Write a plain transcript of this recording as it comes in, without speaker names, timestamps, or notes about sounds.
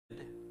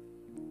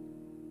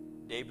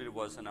David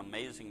was an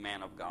amazing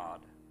man of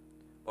God.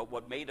 But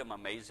what made him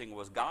amazing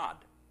was God.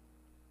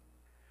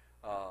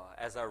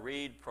 As I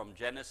read from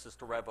Genesis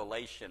to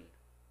Revelation,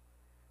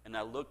 and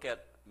I look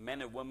at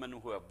men and women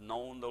who have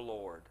known the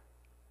Lord,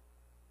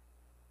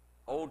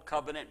 Old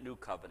Covenant, New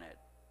Covenant,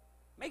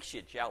 makes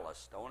you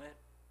jealous, don't it?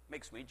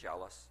 Makes me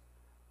jealous.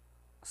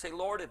 I say,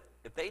 Lord,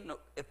 if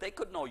they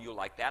could know you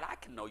like that, I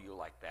can know you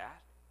like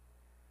that.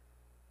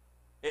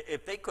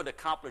 If they could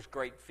accomplish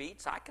great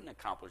feats, I can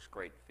accomplish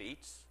great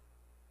feats.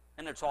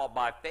 And it's all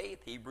by faith.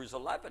 Hebrews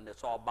 11,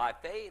 it's all by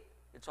faith.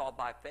 It's all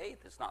by faith.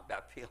 It's not by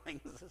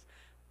feelings. It's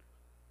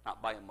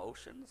not by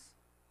emotions.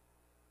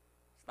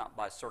 It's not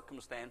by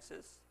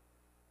circumstances.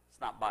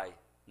 It's not by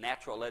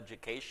natural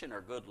education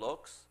or good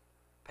looks,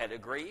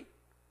 pedigree,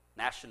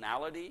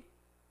 nationality.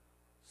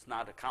 It's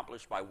not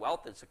accomplished by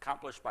wealth. It's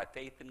accomplished by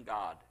faith in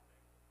God.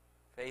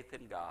 Faith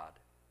in God.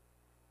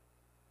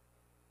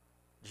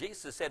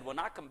 Jesus said, when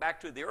I come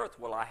back to the earth,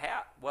 will I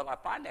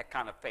find that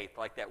kind of faith,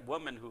 like that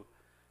woman who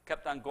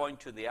kept on going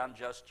to the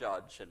unjust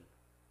judge and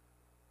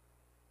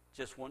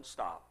just wouldn't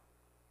stop.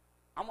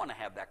 I want to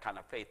have that kind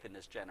of faith in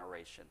this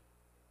generation.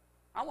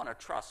 I want to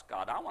trust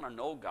God. I want to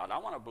know God. I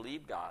want to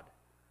believe God.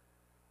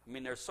 I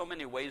mean, there's so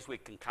many ways we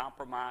can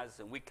compromise,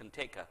 and we can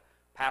take a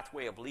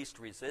pathway of least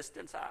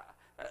resistance.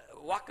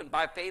 Walking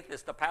by faith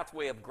is the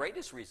pathway of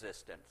greatest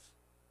resistance.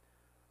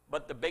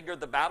 But the bigger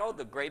the battle,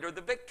 the greater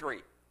the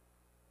victory.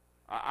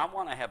 I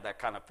want to have that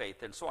kind of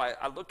faith. And so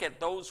I look at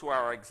those who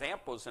are our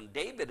examples, and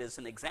David is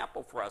an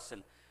example for us.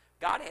 And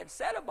God had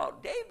said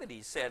about David,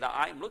 he said,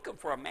 I'm looking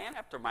for a man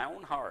after my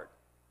own heart.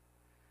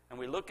 And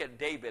we look at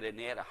David, and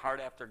he had a heart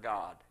after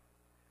God.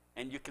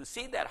 And you can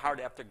see that heart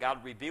after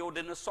God revealed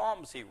in the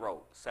Psalms he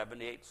wrote,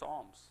 78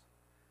 Psalms.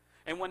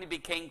 And when he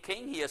became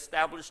king, he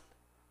established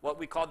what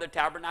we call the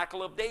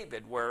Tabernacle of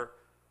David, where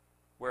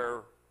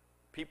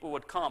people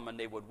would come and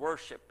they would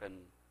worship and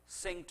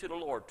sing to the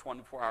Lord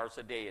 24 hours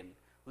a day and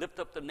lift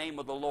up the name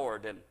of the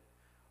Lord. And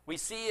we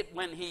see it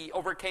when he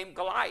overcame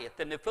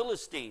Goliath and the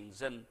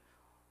Philistines and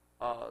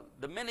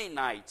the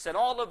Midianites and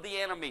all of the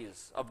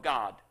enemies of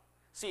God.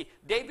 See,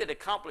 David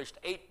accomplished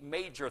 8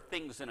 major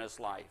things in his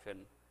life,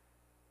 and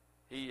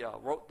he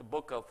wrote the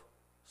book of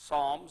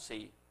Psalms.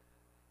 He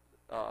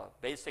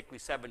basically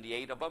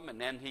 78 of them, and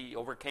then he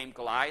overcame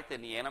Goliath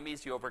and the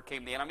enemies. He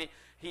overcame the enemy.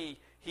 He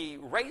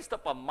raised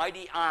up a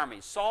mighty army.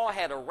 Saul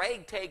had a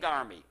ragtag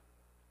army.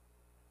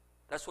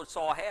 That's what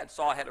Saul had.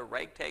 Saul had a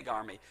ragtag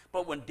army.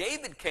 But when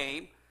David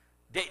came,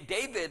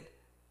 David,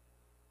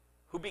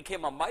 who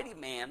became a mighty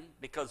man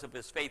because of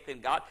his faith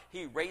in God,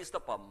 he raised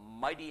up a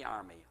mighty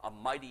army,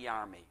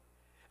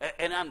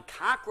 an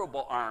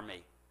unconquerable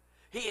army.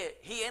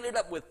 He ended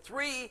up with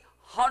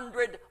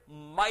 300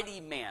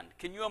 mighty men.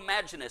 Can you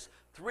imagine this?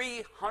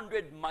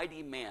 300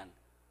 mighty men.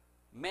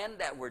 Men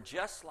that were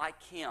just like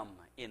him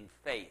in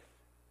faith.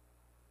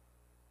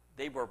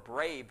 They were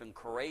brave and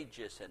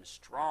courageous and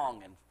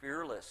strong and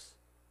fearless.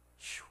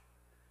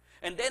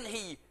 And then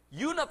he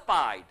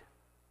unified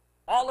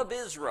all of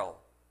Israel.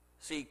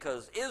 See,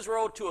 because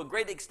Israel to a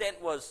great extent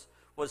was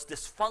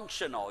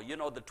dysfunctional,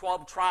 the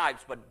 12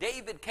 tribes. But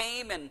David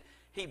came and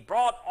he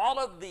brought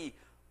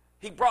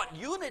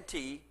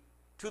unity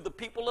to the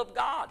people of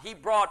God. He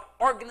brought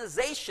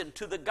organization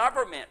to the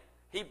government.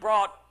 He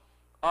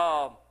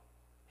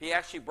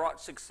actually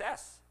brought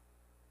success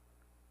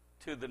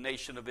to the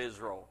nation of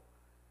Israel.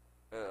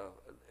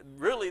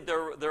 Really,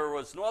 there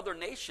was no other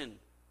nation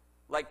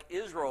like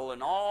Israel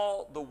in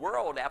all the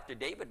world after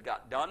David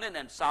got done, and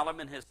then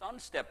Solomon, his son,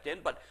 stepped in.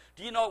 But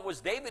do you know it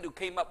was David who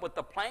came up with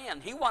the plan?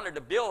 He wanted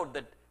to build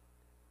the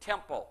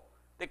temple.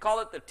 They call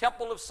it the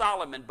Temple of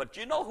Solomon. But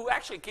do you know who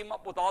actually came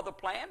up with all the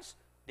plans?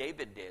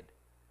 David did.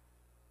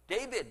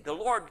 David, the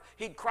Lord,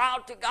 he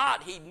cried to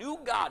God. He knew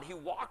God. He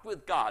walked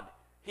with God.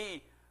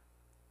 He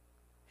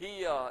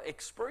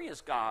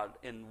experienced God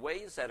in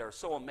ways that are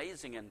so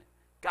amazing, and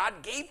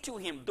God gave to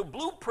him the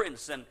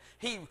blueprints, and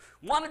he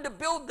wanted to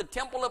build the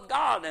temple of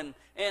God. And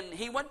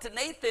he went to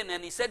Nathan,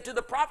 and he said to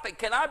the prophet,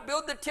 can I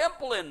build the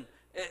temple? And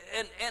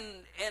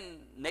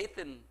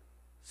Nathan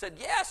said,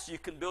 yes, you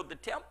can build the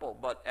temple.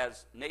 But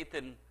as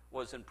Nathan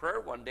was in prayer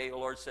one day, the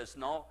Lord says,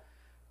 no,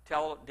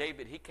 tell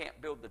David he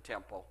can't build the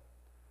temple.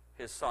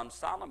 His son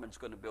Solomon's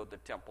going to build the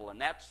temple. And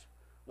that's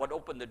what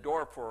opened the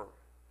door for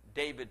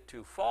David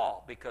to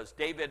fall, because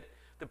David,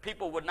 the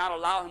people would not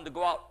allow him to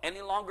go out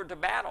any longer to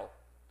battle,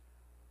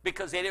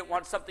 because they didn't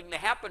want something to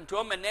happen to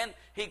him. And then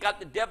he got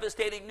the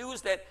devastating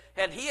news that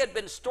he had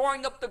been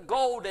storing up the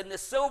gold and the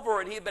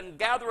silver, and he had been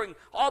gathering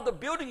all the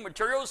building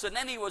materials, and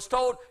then he was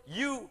told,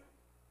 you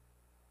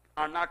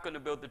are not going to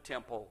build the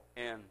temple.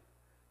 And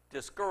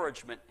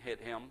discouragement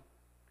hit him,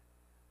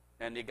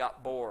 and he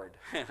got bored.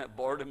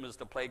 Boredom is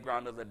the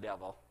playground of the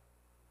devil.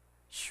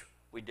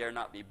 We dare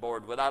not be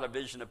bored. Without a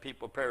vision, a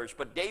people perish.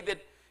 But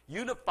David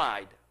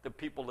unified the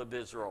people of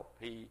Israel.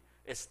 He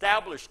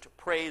established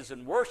praise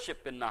and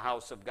worship in the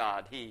house of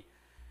God. He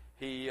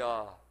did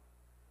a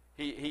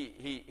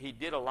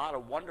lot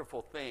of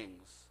wonderful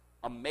things,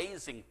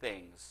 amazing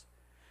things.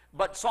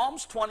 But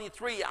Psalms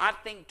 23, I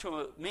think,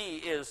 to me,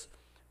 is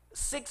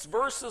 6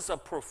 verses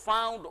of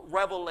profound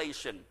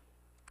revelation,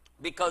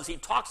 because he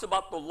talks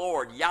about the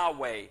Lord,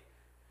 Yahweh,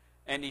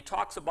 and he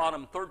talks about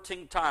him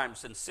 13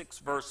 times in 6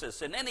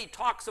 verses. And then he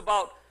talks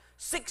about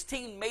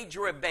 16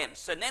 major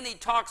events. And then he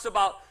talks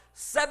about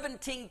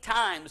 17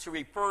 times he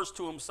refers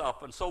to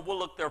himself. And so we'll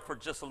look there for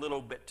just a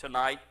little bit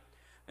tonight.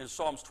 In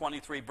Psalms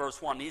 23,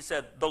 verse 1, he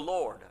said, the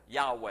Lord,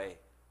 Yahweh,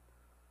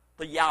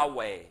 the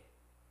Yahweh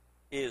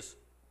is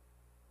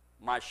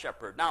my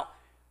shepherd. Now,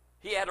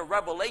 he had a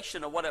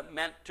revelation of what it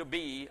meant to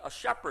be a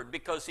shepherd,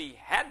 because he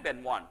had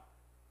been one.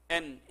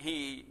 And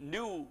he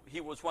knew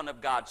he was one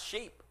of God's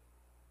sheep.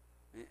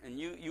 And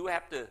you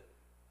have to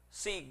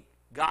see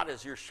God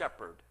as your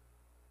shepherd.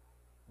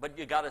 But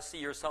you got to see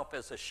yourself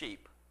as a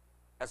sheep,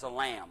 as a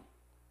lamb.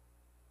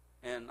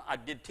 And I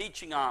did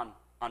teaching on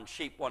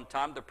sheep one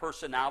time, the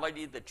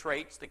personality, the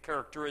traits, the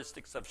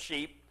characteristics of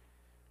sheep.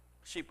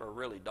 Sheep are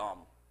really dumb.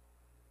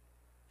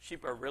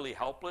 Sheep are really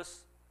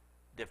helpless,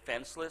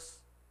 defenseless.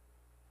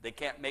 They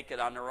can't make it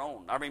on their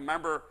own. I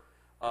remember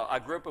I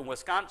grew up in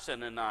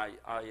Wisconsin, and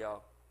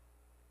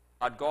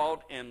I'd go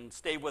out and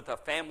stay with a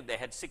family that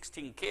had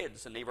 16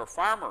 kids, and they were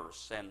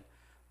farmers. And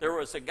there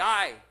was a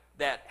guy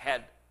that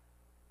had,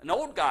 an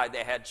old guy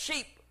that had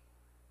sheep,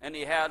 and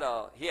he had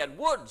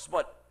woods,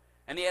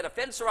 and he had a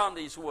fence around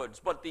these woods.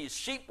 But these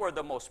sheep were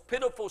the most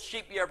pitiful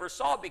sheep you ever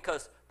saw,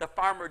 because the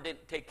farmer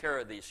didn't take care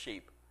of these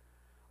sheep.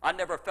 I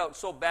never felt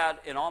so bad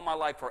in all my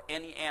life for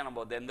any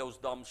animal than those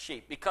dumb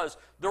sheep, because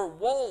their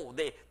wool,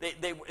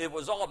 it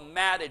was all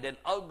matted and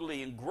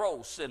ugly and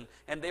gross,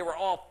 and they were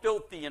all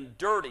filthy and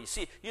dirty.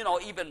 See,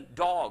 even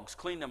dogs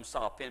clean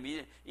themselves, and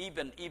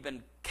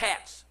even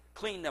cats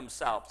clean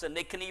themselves, and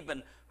they can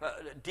even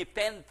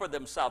defend for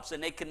themselves,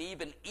 and they can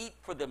even eat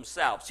for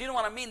themselves. You know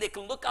what I mean? They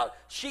can look out.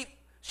 Sheep.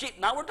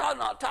 Now we're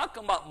not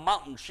talking about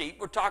mountain sheep.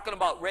 We're talking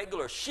about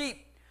regular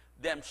sheep.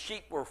 Them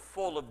sheep were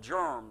full of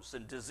germs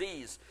and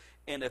disease.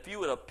 And if you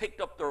would have picked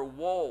up their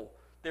wool,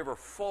 they were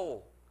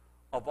full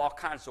of all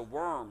kinds of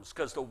worms,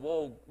 because the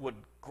wool would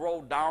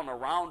grow down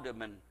around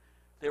them, and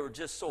they were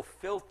just so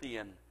filthy.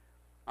 And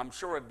I'm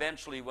sure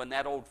eventually when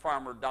that old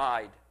farmer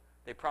died,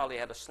 they probably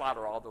had to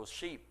slaughter all those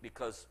sheep,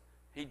 because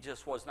he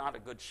just was not a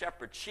good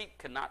shepherd. Sheep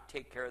cannot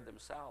take care of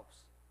themselves.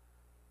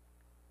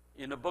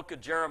 In the book of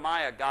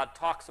Jeremiah, God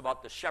talks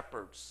about the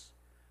shepherds,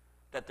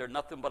 that they're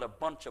nothing but a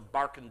bunch of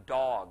barking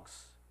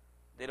dogs.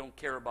 They don't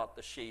care about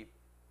the sheep.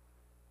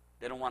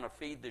 They don't want to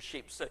feed the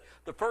sheep. So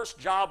the first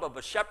job of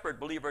a shepherd,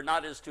 believe it or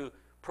not, is to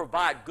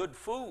provide good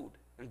food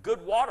and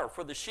good water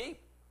for the sheep.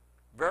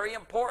 Very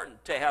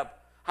important to have.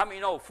 How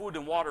many know food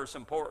and water is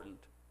important?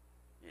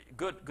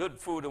 Good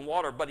food and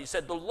water. But he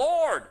said the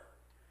Lord,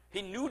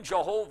 he knew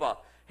Jehovah.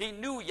 He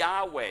knew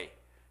Yahweh.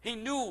 He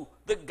knew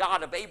the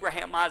God of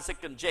Abraham,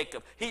 Isaac, and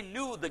Jacob. He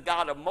knew the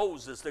God of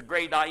Moses, the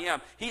great I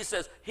am. He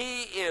says,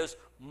 he is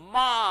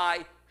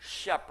my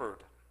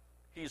shepherd.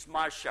 He's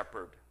my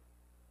shepherd.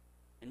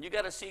 And you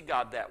got to see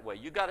God that way.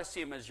 You got to see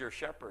him as your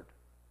shepherd.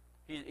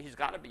 He's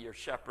got to be your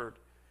shepherd.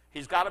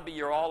 He's got to be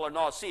your all in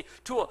all. See,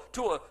 to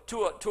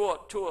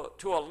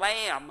a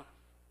lamb,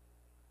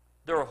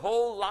 their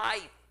whole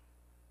life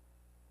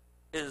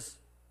is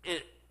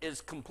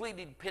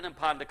completely dependent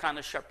upon the kind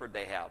of shepherd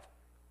they have.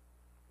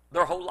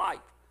 Their whole life.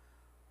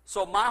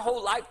 So my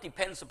whole life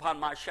depends upon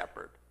my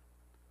shepherd.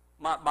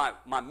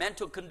 My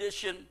mental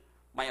condition,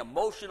 my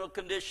emotional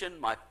condition,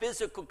 my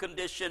physical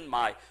condition,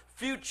 my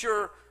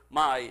future,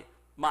 my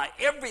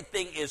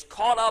everything is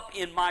caught up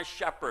in my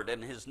shepherd,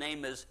 and his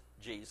name is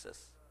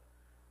Jesus.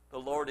 The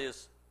Lord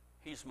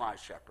he's my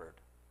shepherd.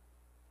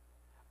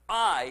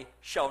 I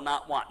shall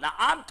not want. Now,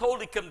 I'm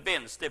totally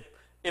convinced,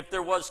 if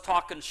there was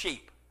talking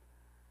sheep,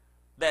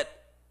 that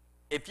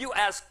if you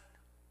ask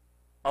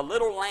a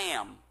little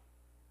lamb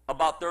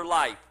about their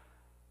life,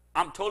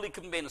 I'm totally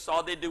convinced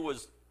all they do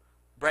is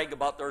brag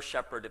about their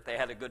shepherd if they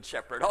had a good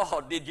shepherd.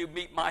 Oh, did you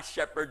meet my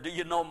shepherd? Do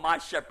you know my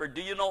shepherd?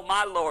 Do you know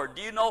my Lord?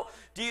 Do you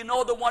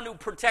know the one who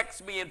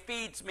protects me and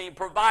feeds me and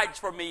provides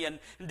for me and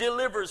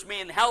delivers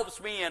me and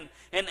helps me? And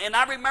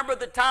I remember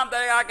the time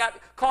that I got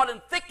caught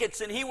in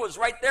thickets and he was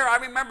right there. I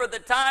remember the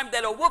time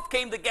that a wolf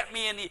came to get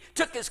me and he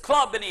took his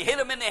club and he hit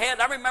him in the head.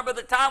 I remember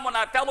the time when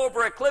I fell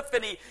over a cliff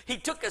and he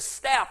took a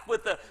staff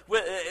with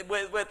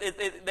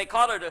they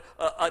call it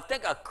I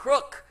think a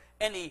crook,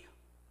 and he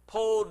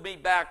pulled me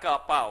back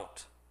up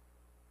out.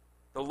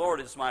 The Lord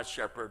is my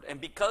shepherd, and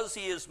because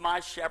he is my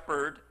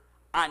shepherd,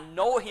 I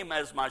know him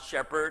as my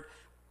shepherd,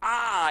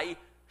 I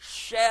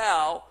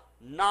shall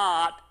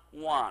not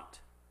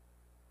want.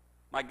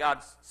 My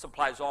God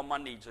supplies all my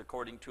needs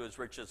according to his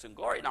riches and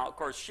glory. Now, of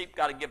course, sheep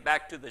got to give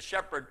back to the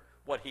shepherd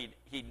what he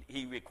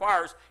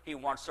requires. He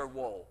wants their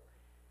wool.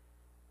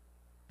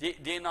 Do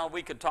you know,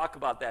 we could talk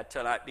about that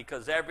tonight,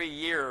 because every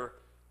year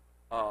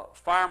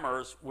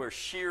farmers will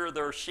shear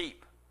their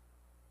sheep.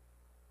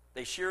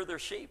 They shear their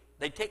sheep.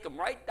 They take them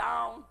right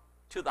down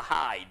to the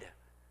hide.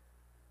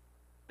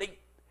 They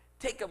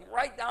take them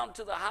right down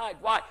to the hide.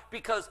 Why?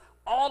 Because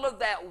all of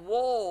that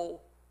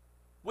wool,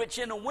 which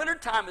in the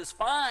wintertime is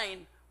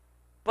fine,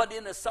 but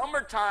in the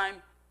summertime,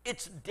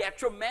 it's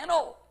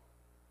detrimental.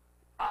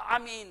 I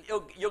mean,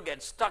 you'll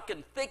get stuck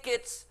in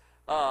thickets.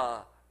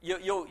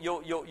 You'll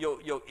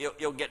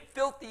get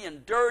filthy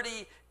and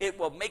dirty. It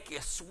will make you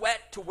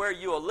sweat to where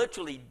you'll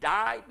literally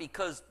die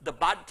because the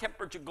body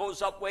temperature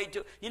goes up way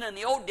too. You know, in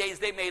the old days,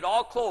 they made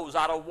all clothes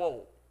out of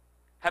wool.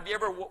 Have you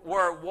ever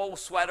wore a wool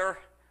sweater?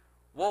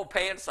 Wool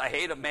pants? I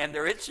hate them, man.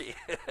 They're itchy.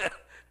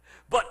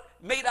 But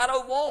made out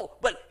of wool.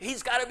 But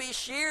he's got to be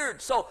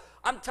sheared. So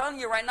I'm telling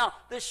you right now,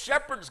 the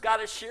shepherd's got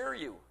to shear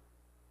you.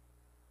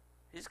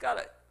 He's got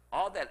to,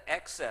 all that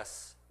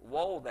excess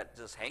wool that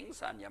just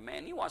hangs on you,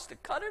 man, he wants to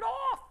cut it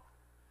off.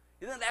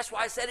 You know, that's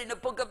why I said in the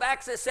book of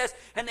Acts, it says,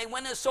 and they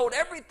went and sold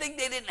everything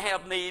they didn't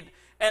have need,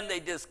 and they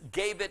just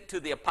gave it to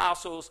the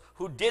apostles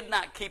who did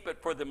not keep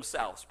it for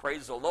themselves.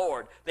 Praise the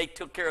Lord. They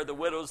took care of the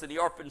widows and the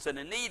orphans and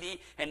the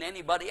needy and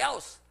anybody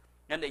else,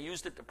 and they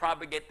used it to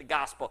propagate the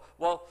gospel.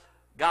 Well,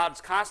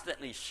 God's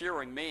constantly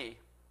shearing me.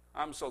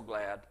 I'm so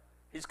glad.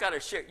 He's got to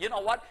shear. You know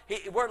what?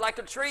 We're like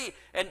a tree,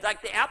 and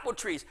like the apple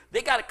trees.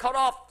 They got to cut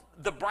off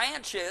the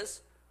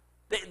branches.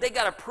 They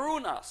got to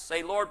prune us.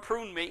 Say, Lord,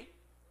 prune me.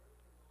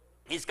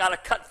 He's got to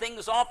cut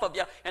things off of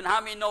you. And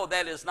how many know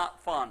that is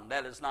not fun?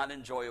 That is not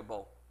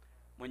enjoyable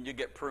when you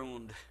get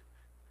pruned.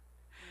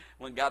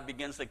 When God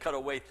begins to cut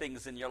away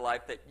things in your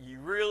life that you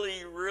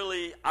really,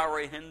 really are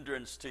a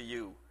hindrance to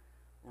you.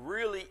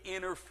 Really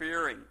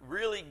interfering.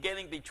 Really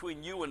getting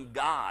between you and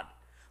God.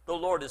 The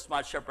Lord is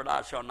my shepherd,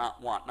 I shall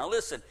not want. Now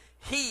listen.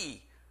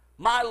 He,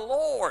 my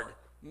Lord,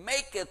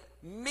 maketh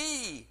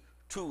me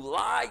to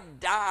lie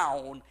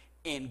down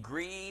in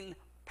green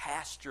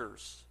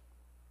pastures.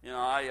 You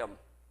know,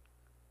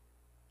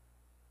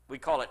 we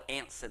call it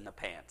ants in the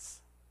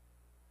pants.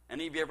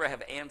 Any of you ever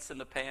have ants in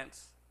the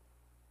pants?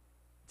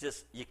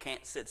 Just, you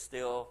can't sit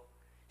still.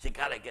 You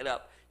got to get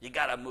up. You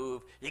got to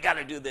move. You got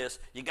to do this.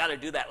 You got to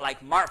do that.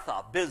 Like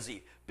Martha,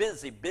 busy,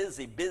 busy,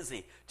 busy,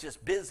 busy.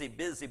 Just busy,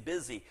 busy,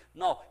 busy.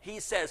 No,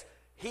 he says,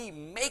 he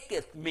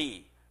maketh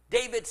me.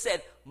 David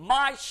said,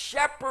 my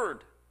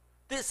shepherd,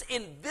 this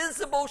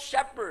invisible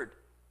shepherd,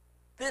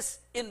 this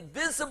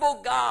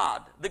invisible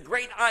God, the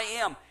great I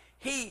am,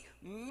 he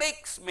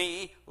makes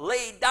me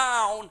lay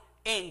down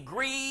in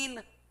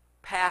green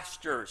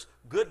pastures,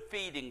 good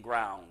feeding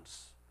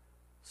grounds.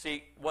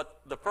 See,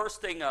 what the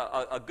first thing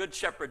a good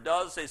shepherd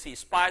does is he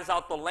spies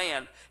out the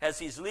land as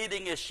he's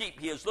leading his sheep.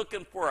 He is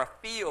looking for a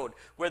field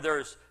where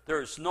there's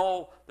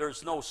no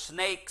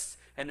snakes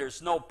and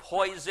there's no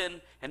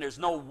poison and there's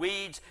no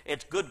weeds.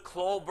 It's good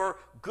clover,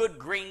 good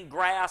green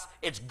grass.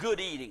 It's good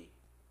eating.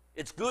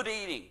 It's good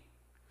eating.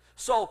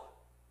 So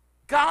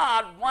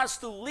God wants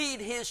to lead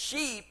his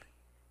sheep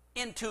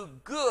into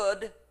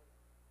good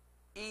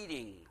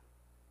eating.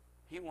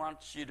 He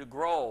wants you to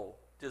grow.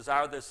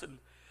 Desire this and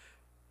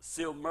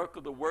seal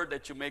miracle the word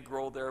that you may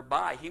grow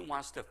thereby. He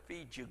wants to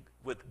feed you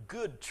with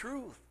good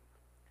truth.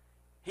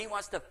 He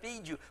wants to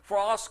feed you. For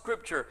all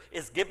scripture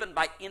is given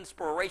by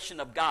inspiration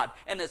of God,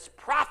 and it's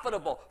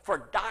profitable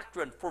for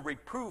doctrine, for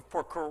reproof,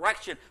 for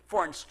correction,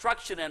 for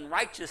instruction in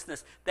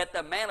righteousness, that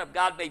the man of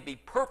God may be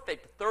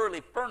perfect,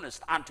 thoroughly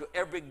furnished unto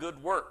every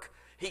good work.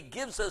 He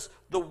gives us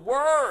the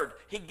word.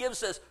 He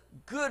gives us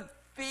good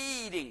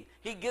feeding.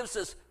 He gives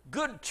us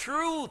good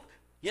truth.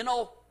 You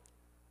know,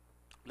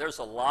 there's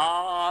a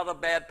lot of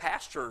bad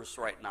pastures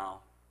right now.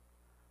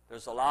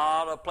 There's a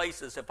lot of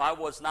places. If I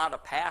was not a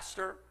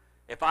pastor,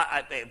 if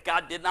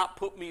God did not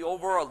put me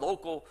over a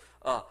local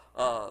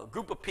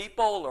group of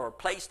people or a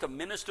place to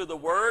minister the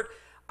word,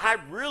 I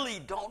really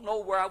don't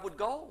know where I would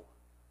go.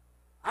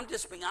 I'm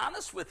just being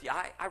honest with you.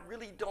 I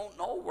really don't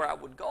know where I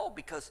would go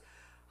because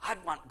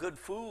I'd want good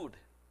food.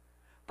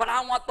 But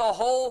I want the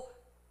whole,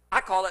 I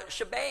call it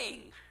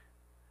shebang,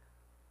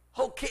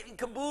 whole kit and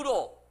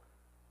caboodle.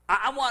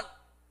 I want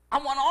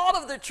all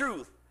of the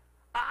truth.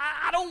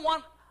 I don't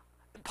want,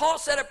 Paul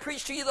said, I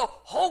preach to you the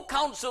whole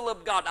counsel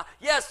of God. Now,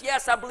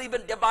 yes, I believe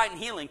in divine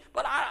healing,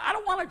 but I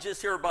don't want to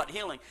just hear about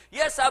healing.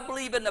 Yes, I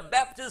believe in the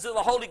baptism of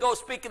the Holy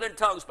Ghost, speaking in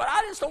tongues, but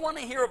I just don't want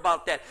to hear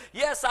about that.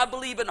 Yes, I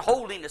believe in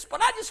holiness,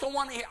 but I just don't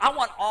want to hear. I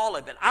want all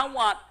of it. I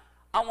want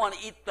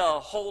to eat the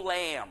whole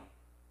lamb,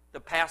 the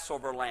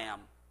Passover lamb.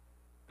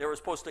 They were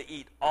supposed to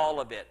eat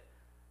all of it.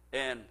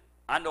 And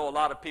I know a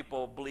lot of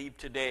people believe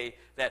today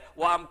that,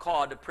 well, I'm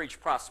called to preach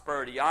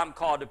prosperity. I'm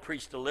called to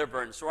preach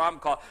deliverance. Or I'm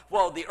called.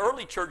 Well, the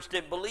early church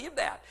didn't believe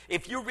that.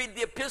 If you read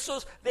the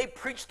epistles, they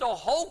preached the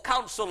whole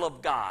counsel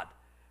of God.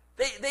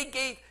 They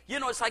gave, you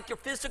know, it's like your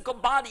physical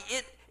body.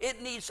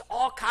 It needs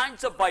all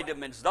kinds of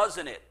vitamins,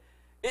 doesn't it?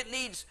 It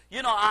needs,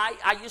 you know,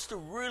 I used to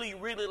really,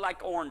 really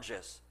like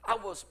oranges. I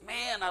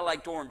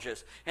liked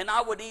oranges. And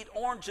I would eat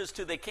oranges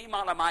till they came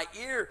out of my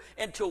ear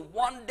until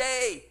one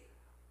day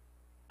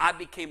I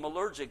became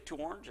allergic to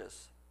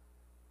oranges.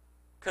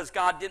 Because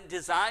God didn't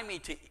design me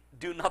to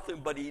do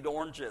nothing but eat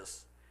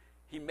oranges.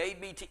 He made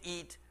me to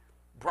eat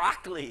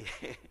broccoli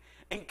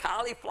and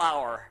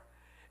cauliflower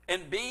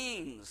and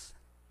beans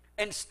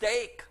and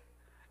steak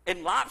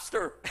and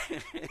lobster.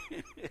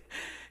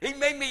 He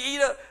made me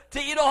eat a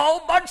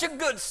whole bunch of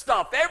good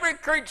stuff. Every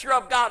creature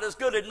of God is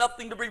good and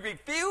nothing to be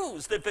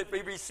refused if it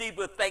be received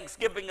with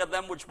thanksgiving of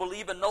them which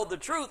believe and know the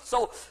truth.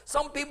 So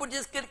some people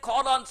just get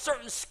caught on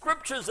certain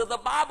scriptures of the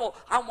Bible.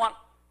 I want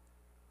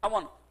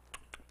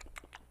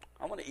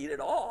to eat it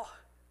all.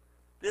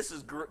 This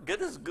is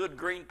good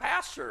green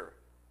pasture.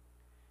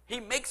 He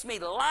makes me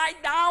lie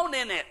down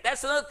in it.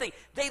 That's another thing.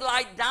 They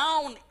lie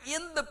down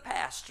in the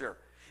pasture.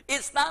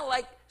 It's not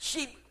like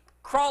sheep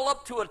crawl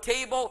up to a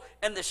table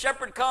and the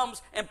shepherd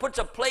comes and puts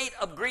a plate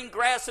of green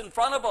grass in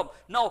front of them.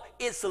 No,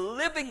 it's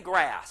living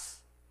grass.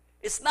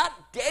 It's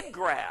not dead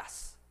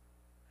grass.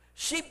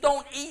 Sheep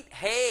don't eat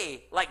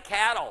hay like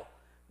cattle.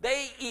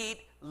 They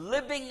eat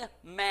living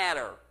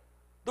matter.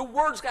 The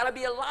word's got to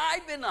be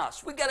alive in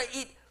us. We got to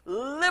eat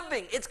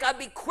living. It's got to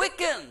be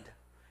quickened.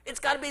 It's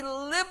got to be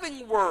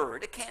living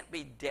word. It can't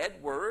be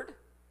dead word.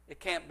 It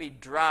can't be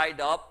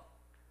dried up,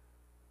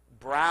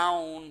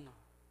 brown,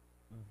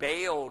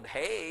 baled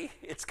hay.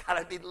 It's got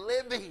to be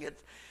living.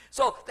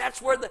 So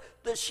that's where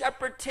the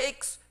shepherd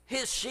takes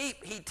his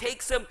sheep. He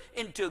takes them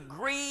into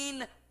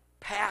green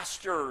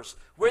pastures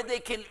where they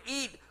can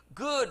eat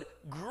good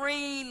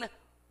green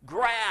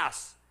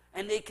grass,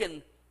 and they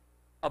can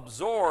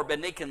absorb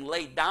and they can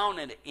lay down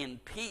in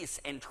peace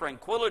and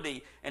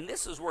tranquility. And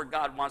this is where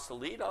God wants to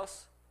lead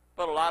us.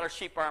 But a lot of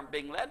sheep aren't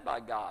being led by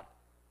God.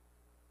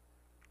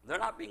 They're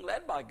not being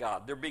led by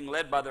God. They're being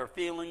led by their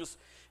feelings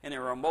and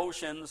their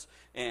emotions.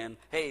 And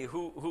hey,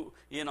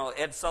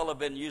 Ed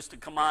Sullivan used to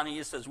come on and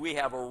he says, we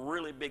have a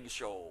really big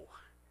show.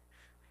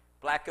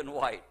 Black and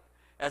white.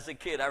 As a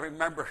kid, I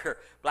remember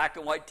black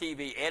and white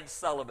TV, Ed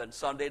Sullivan,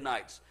 Sunday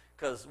nights,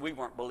 because we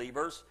weren't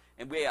believers.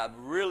 And we had a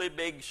really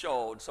big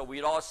show. So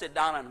we'd all sit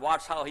down and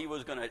watch how he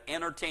was going to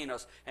entertain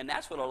us. And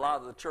that's what a lot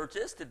of the church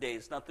is today.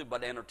 It's nothing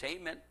but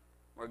entertainment.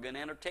 We're going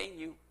to entertain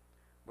you.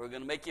 We're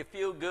going to make you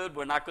feel good.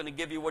 We're not going to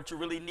give you what you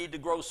really need to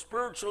grow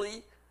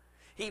spiritually.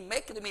 He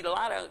maketh me to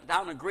lie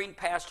down in green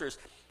pastures.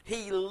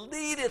 He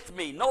leadeth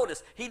me.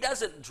 Notice, he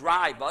doesn't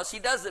drive us. He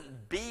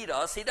doesn't beat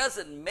us. He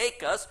doesn't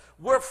make us.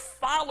 We're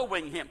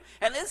following him.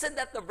 And isn't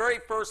that the very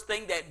first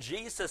thing that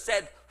Jesus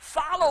said?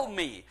 Follow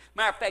me.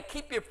 Matter of fact,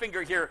 keep your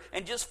finger here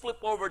and just flip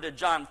over to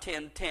John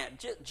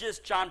 10:10.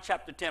 Just John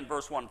chapter 10,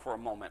 verse 1 for a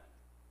moment.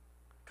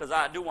 Because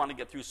I do want to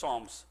get through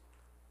Psalms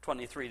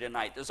 23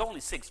 tonight. There's only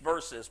 6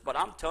 verses, but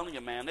I'm telling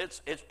you, man,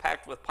 it's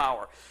packed with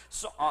power.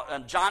 So,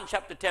 John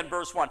chapter 10,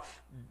 verse 1.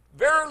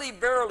 Verily,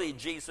 verily,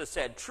 Jesus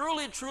said,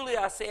 truly, truly,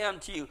 I say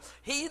unto you,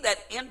 he that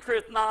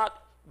entereth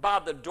not by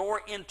the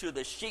door into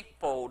the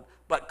sheepfold,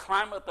 but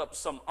climbeth up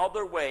some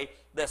other way,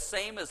 the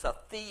same is a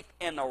thief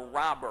and a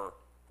robber.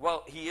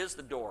 Well, he is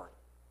the door.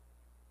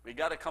 We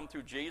got to come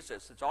through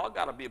Jesus. It's all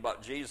got to be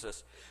about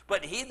Jesus.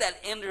 But he that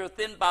entereth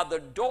in by the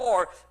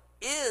door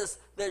is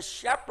the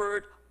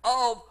shepherd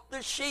of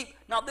the sheep.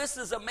 Now this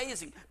is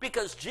amazing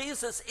because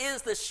Jesus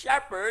is the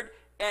shepherd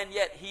and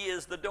yet he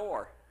is the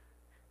door.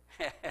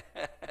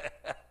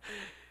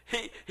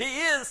 he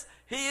is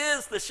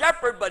the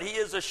shepherd, but he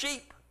is a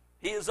sheep.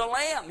 He is a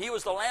lamb. He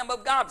was the Lamb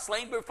of God,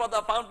 slain before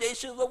the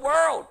foundation of the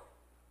world.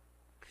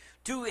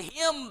 To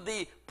him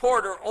the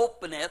porter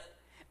openeth,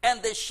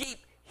 and the sheep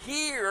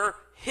hear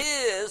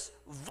his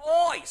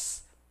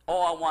voice.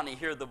 Oh, I want to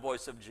hear the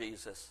voice of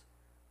Jesus.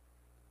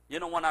 You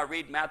know, when I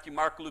read Matthew,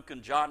 Mark, Luke,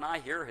 and John, I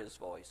hear his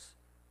voice.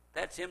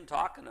 That's him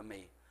talking to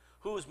me.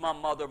 Who's my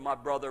mother, my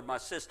brother, my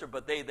sister,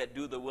 but they that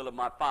do the will of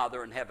my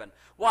Father in heaven?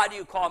 Why do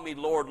you call me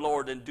Lord,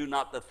 Lord, and do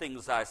not the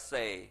things I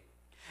say?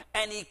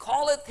 And he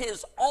calleth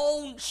his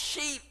own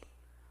sheep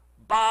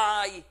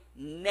by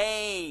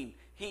name.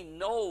 He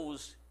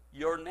knows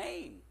your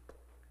name.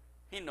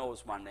 He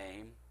knows my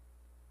name.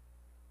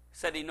 He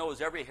said he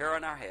knows every hair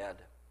on our head.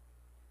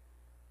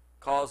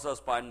 Calls us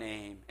by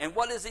name. And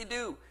what does he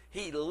do?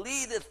 He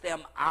leadeth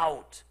them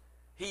out.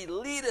 He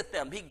leadeth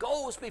them. He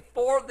goes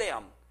before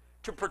them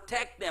to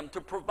protect them, to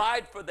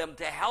provide for them,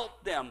 to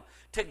help them,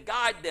 to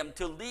guide them,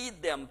 to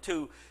lead them,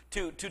 to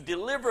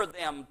deliver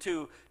them,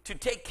 to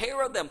take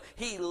care of them.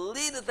 He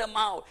leadeth them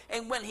out.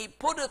 And when he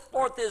putteth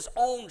forth his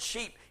own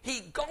sheep, he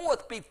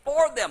goeth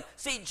before them.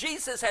 See,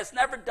 Jesus has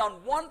never done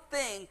one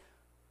thing.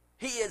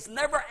 He has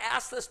never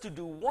asked us to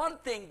do one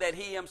thing that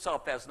he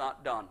himself has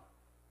not done.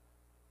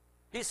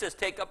 He says,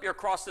 take up your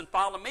cross and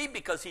follow me,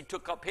 because he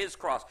took up his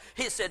cross.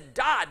 He said,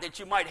 die that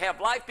you might have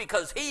life,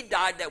 because he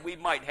died that we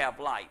might have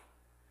life.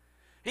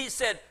 He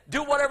said,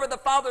 do whatever the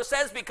Father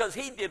says, because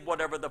he did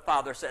whatever the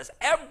Father says.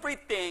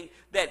 Everything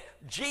that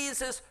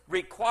Jesus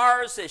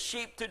requires his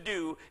sheep to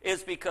do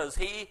is because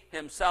he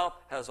himself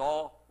has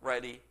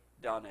already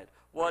done it.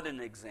 What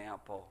an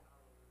example.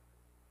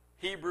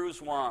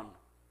 Hebrews 1.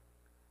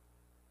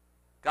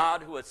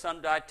 God, who at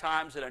sundry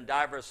times and in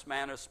divers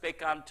manners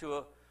spake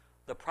unto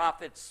the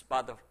prophets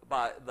by the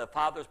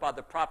fathers by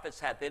the prophets,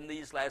 hath in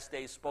these last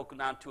days spoken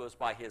unto us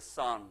by his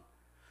Son,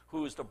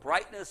 who is the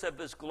brightness of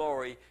his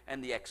glory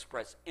and the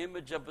express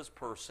image of his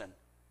person.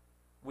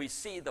 We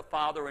see the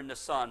Father and the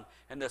Son,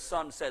 and the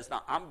Son says,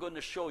 now I'm going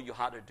to show you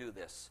how to do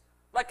this.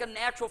 Like a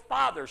natural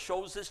father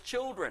shows his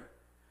children.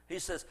 He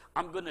says,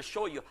 I'm going to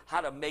show you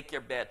how to make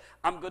your bed.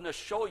 I'm going to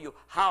show you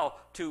how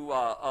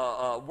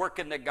to work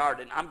in the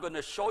garden. I'm going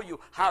to show you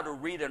how to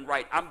read and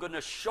write. I'm going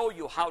to show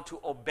you how to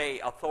obey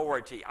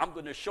authority. I'm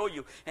going to show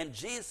you. And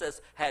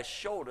Jesus has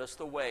showed us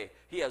the way.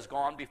 He has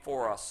gone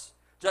before us.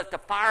 Just the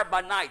fire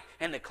by night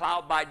and the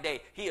cloud by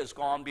day. He has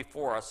gone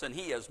before us, and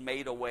he has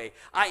made a way.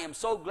 I am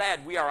so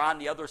glad we are on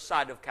the other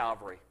side of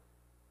Calvary.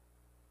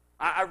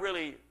 I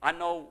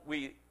know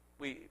we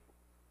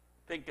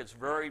think it's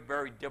very,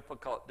 very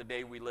difficult the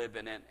day we live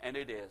in, and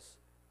it is.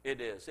 It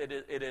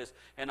is.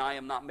 And I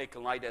am not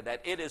making light of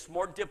that. It is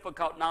more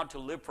difficult now to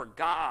live for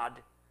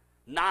God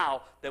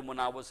now than when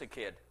I was a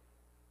kid.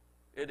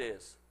 It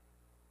is.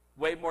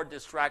 Way more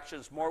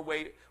distractions,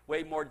 way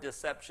more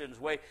deceptions,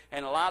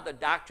 and a lot of the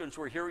doctrines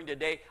we're hearing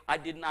today, I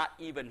did not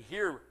even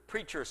hear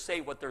preachers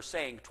say what they're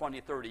saying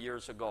 20, 30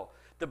 years ago.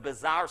 The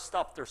bizarre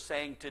stuff they're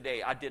saying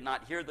today, I did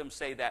not hear them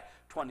say that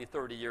 20,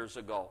 30 years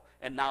ago.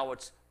 And now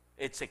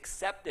it's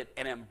accepted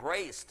and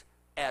embraced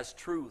as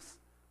truth.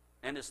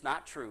 And it's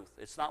not truth.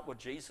 It's not what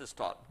Jesus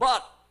taught.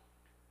 But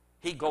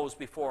he goes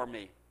before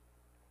me.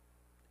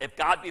 If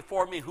God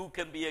before me, who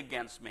can be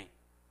against me?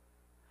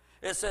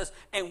 It says,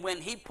 and when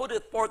he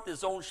putteth forth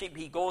his own sheep,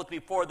 he goeth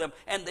before them,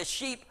 and the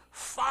sheep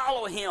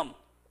follow him.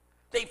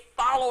 They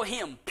follow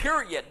him,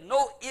 period.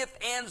 No ifs,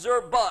 ands,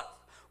 or buts.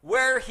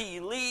 Where he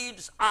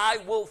leads, I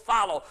will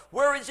follow.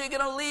 Where is he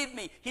going to lead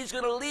me? He's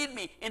going to lead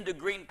me into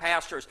green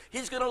pastures.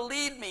 He's going to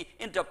lead me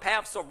into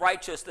paths of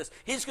righteousness.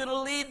 He's going to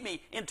lead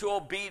me into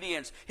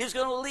obedience. He's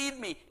going to lead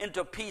me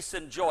into peace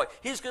and joy.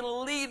 He's going to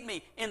lead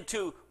me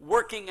into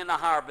working in the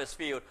harvest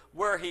field.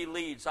 Where he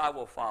leads, I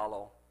will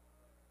follow.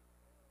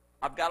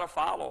 I've got to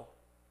follow.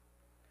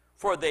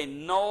 For they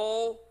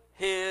know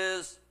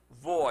his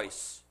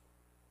voice,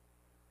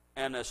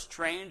 and a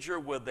stranger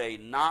will they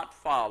not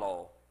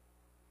follow,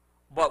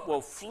 but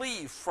will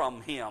flee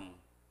from him.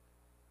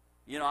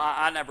 You know,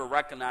 I never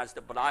recognized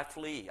it, but I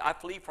flee. I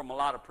flee from a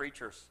lot of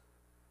preachers.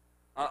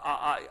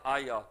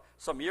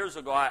 Some years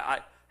ago,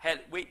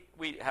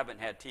 we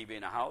haven't had TV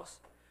in the house,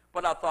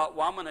 but I thought,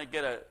 well, I'm going to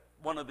get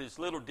one of these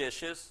little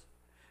dishes,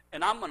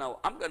 and I'm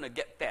going to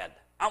get fed.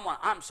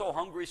 I'm so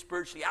hungry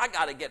spiritually, I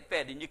got to get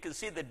fed. And you can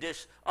see the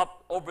dish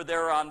up over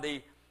there on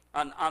the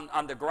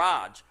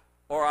garage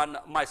or on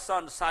my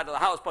son's side of the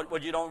house, but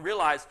what you don't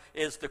realize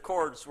is the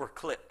cords were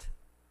clipped.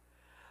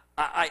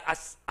 I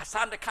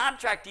signed a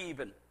contract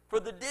even for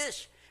the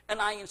dish,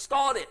 and I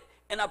installed it,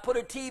 and I put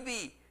a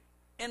TV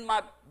in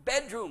my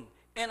bedroom,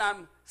 and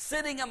I'm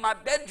sitting in my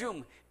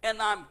bedroom,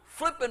 and I'm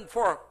flipping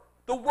for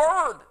the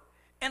Word,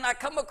 and I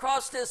come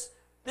across this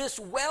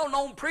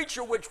well-known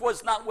preacher, which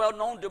was not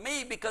well-known to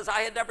me because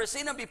I had never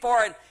seen him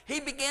before, and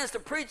he begins to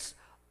preach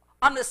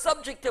on the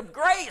subject of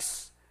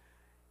grace.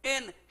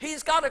 And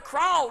he's got a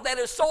crowd that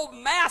is so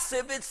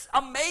massive, it's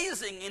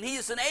amazing, and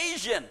he's an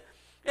Asian.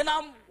 And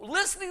I'm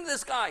listening to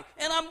this guy,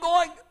 and I'm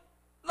going,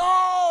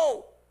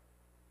 no,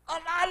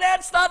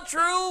 that's not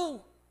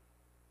true.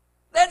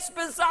 That's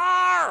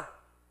bizarre.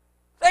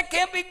 That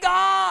can't be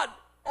God.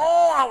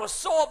 Oh, I was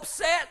so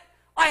upset.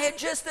 I had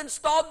just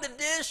installed the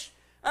dish,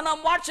 and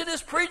I'm watching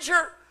this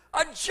preacher.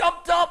 I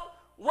jumped up,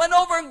 went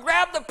over and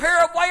grabbed a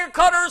pair of wire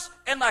cutters,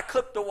 and I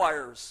clipped the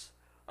wires.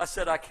 I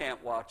said, I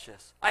can't watch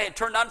this. I had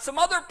turned on some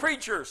other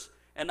preachers,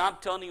 and I'm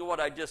telling you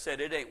what I just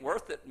said. It ain't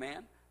worth it,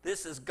 man.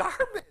 This is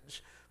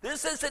garbage.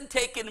 This isn't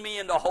taking me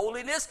into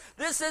holiness.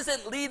 This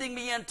isn't leading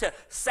me into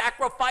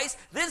sacrifice.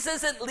 This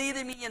isn't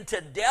leading me into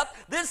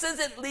death. This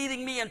isn't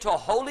leading me into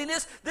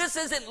holiness. This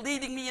isn't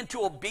leading me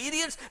into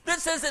obedience.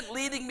 This isn't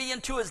leading me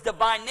into his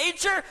divine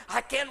nature. I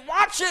can't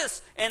watch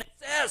this. And it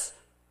says,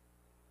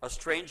 a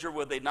stranger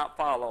will they not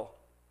follow,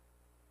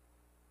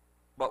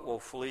 but will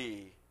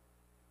flee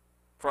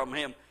from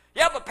him.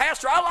 Yeah, but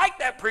Pastor, I like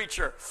that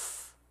preacher.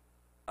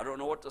 I don't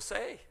know what to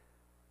say.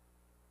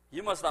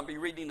 You must not be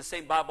reading the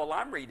same Bible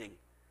I'm reading.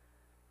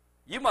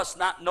 You must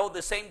not know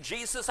the same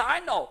Jesus I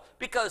know.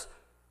 Because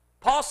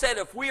Paul said,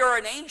 if we are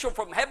an angel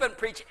from heaven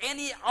preach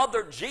any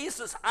other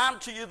Jesus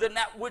unto you than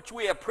that which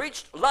we have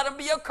preached, let him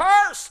be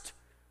accursed.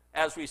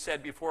 As we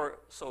said before,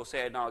 so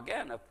say I now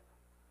again,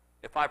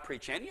 if I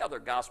preach any other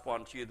gospel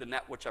unto you than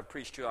that which I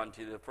preached to you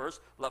unto you the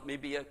first, let me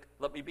be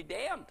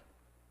damned.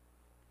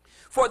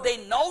 For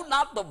they know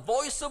not the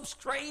voice of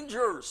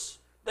strangers.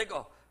 They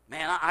go,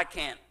 man, I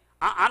can't.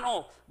 I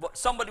know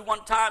somebody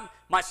one time,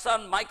 my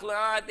son Michael and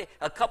I,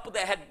 a couple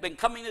that had been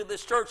coming to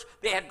this church,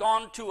 they had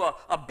gone to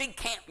a big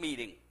camp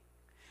meeting.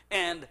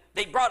 And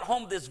they brought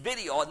home this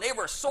video, and they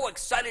were so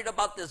excited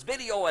about this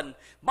video. And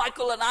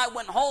Michael and I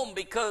went home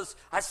because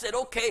I said,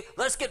 okay,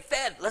 let's get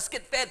fed. Let's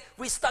get fed.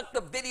 We stuck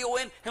the video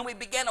in, and we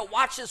began to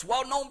watch this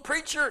well-known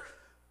preacher.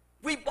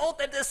 We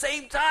both at the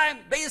same time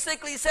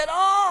basically said,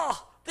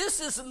 oh,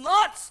 this is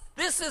nuts.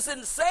 This is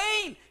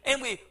insane.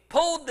 And we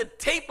pulled the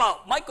tape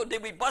out. Michael,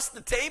 did we bust the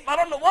tape? I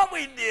don't know what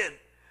we did.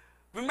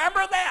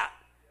 Remember that?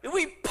 And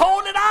we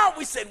pulled it out.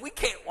 We said, we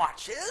can't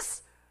watch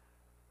this.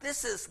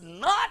 This is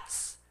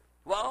nuts.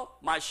 Well,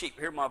 my sheep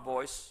hear my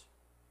voice.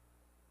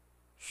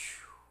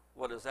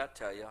 What does that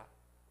tell you?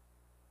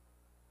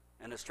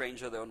 And a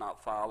stranger they'll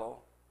not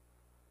follow.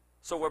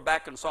 So we're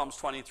back in Psalms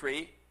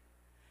 23.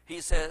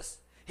 He says,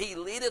 he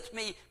leadeth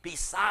me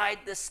beside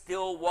the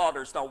still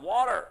waters. Now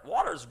water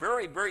is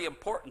very, very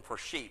important for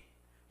sheep.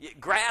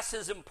 Grass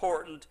is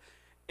important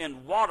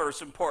and water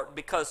is important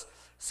because,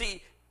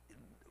 see,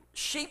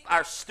 sheep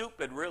are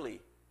stupid,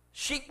 really.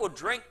 Sheep will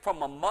drink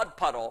from a mud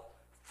puddle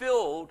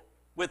filled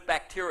with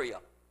bacteria.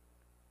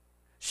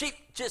 Sheep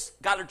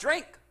just got to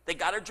drink. They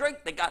got to drink.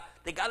 They got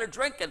to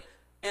drink.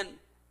 And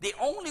the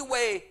only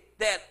way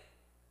that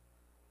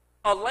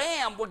a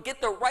lamb will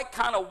get the right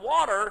kind of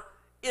water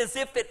is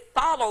if it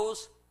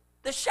follows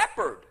the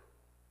shepherd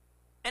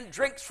and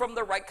drinks from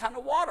the right kind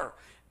of water.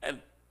 And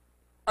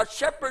a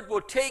shepherd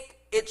will take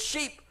its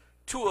sheep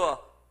to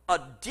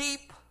a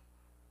deep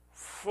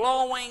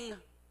flowing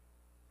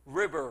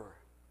river,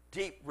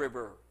 deep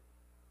river,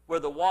 where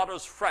the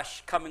water's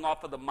fresh coming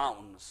off of the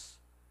mountains.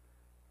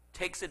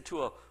 Takes it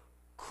to a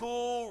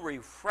cool,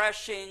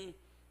 refreshing,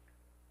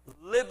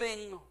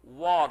 living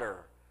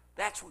water.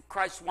 That's what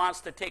Christ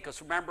wants to take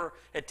us. Remember,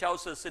 it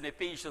tells us in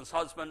Ephesians,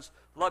 husbands,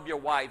 love your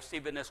wives,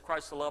 even as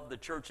Christ loved the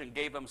church and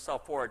gave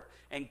himself for it,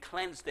 and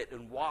cleansed it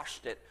and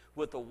washed it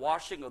with the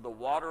washing of the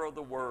water of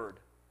the word.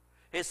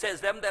 It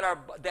says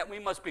that we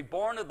must be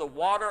born of the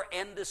water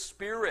and the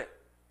Spirit.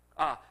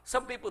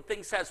 Some people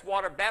think that's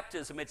water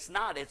baptism. It's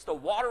not. It's the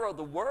water of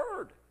the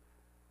word.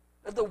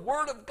 The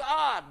word of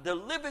God, the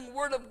living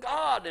word of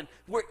God. And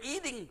we're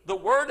eating the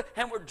word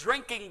and we're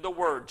drinking the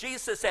word.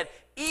 Jesus said,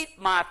 eat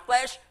my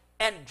flesh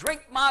and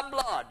drink my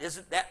blood.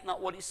 Isn't that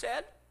not what he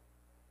said?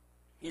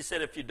 He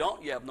said, if you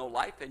don't, you have no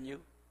life in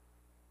you.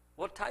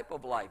 What type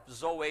of life?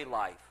 Zoe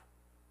life.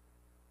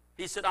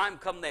 He said, I'm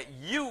come that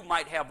you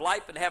might have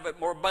life and have it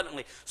more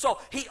abundantly. So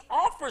he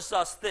offers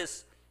us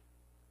this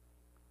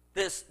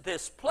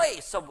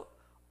place of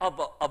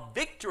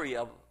victory,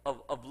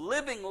 of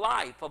living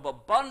life, of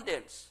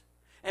abundance.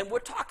 And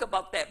we'll talk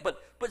about that.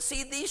 But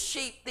see, these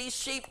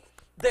sheep,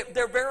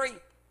 they're very...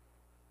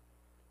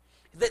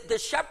 The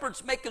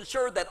shepherd's making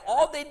sure that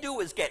all they do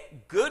is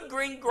get good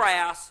green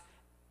grass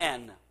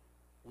and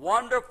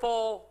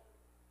wonderful,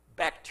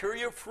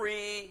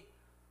 bacteria-free,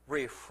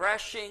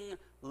 refreshing,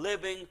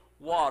 living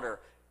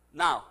water.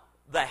 Now,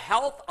 the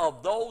health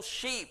of those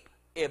sheep,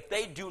 if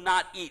they do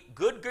not eat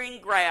good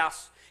green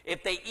grass,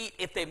 if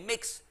they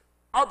mix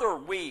other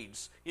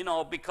weeds,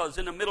 because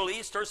in the Middle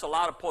East there's a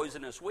lot of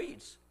poisonous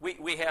weeds.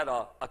 We had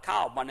a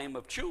cow by the name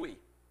of Chewy.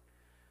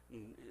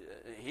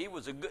 He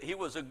was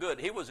a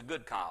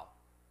good cow.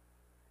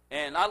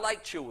 And I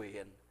liked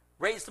Chewy and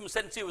raised him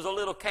since he was a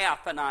little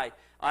calf. And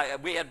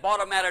we had bought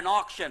him at an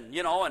auction,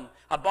 and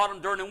I bought him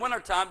during the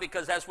wintertime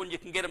because that's when you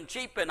can get him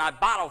cheap. And I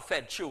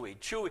bottle-fed Chewy,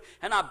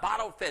 and I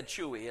bottle-fed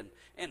Chewy.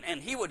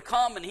 And he would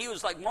come, and he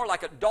was more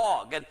like a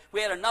dog. And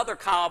we had another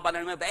cow by the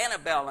name of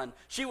Annabelle, and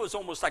she was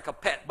almost like a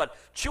pet. But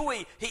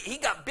Chewy, he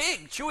got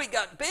big. Chewy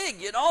got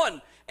big,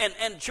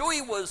 and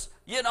Chewy was,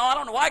 I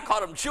don't know why I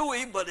called him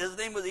Chewy, but his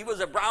name was, he was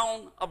a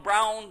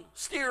brown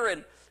steer.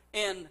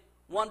 And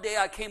one day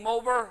I came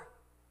over,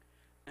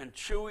 and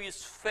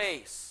Chewy's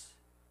face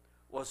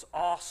was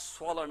all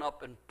swollen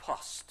up and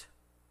pussed.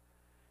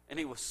 And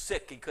he was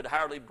sick. He could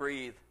hardly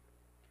breathe.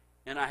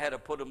 And I had to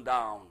put him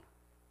down.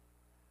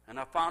 And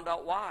I found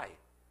out why.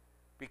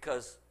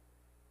 Because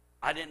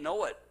I didn't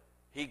know it.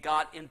 He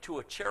got into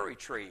a cherry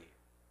tree.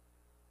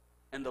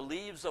 And the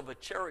leaves of a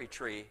cherry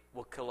tree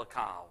will kill a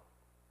cow.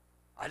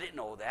 I didn't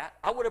know that.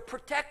 I would have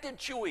protected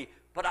Chewy,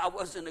 but I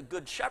wasn't a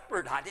good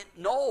shepherd. I didn't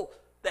know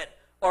that,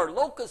 or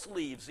locust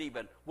leaves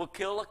even, will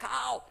kill a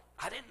cow.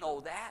 I didn't know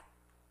that.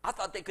 I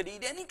thought they could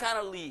eat any kind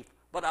of leaf,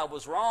 but I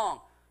was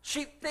wrong.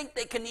 Sheep think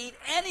they can eat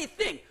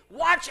anything,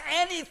 watch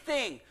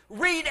anything,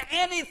 read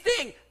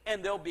anything,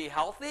 and they'll be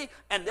healthy,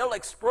 and they'll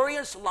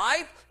experience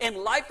life in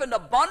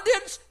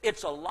abundance.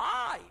 It's a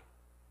lie.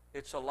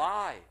 It's a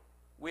lie.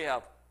 We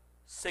have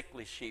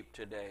sickly sheep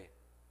today,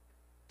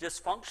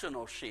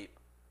 dysfunctional sheep,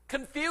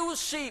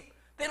 confused sheep.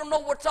 They don't know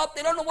what's up.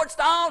 They don't know what's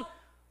down.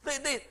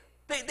 They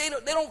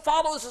don't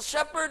follow as a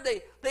shepherd.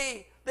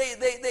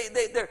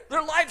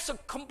 Their life's a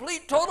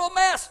complete, total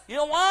mess. You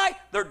know why?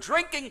 They're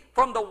drinking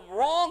from the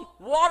wrong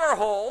water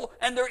hole,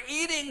 and they're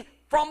eating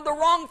from the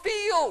wrong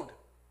field.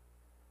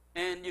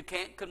 And you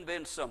can't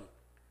convince them.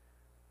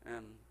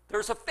 And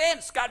there's a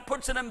fence. God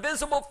puts an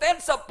invisible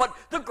fence up, but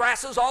the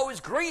grass is always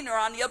greener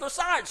on the other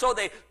side. So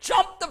they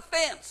jump the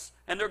fence,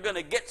 and they're going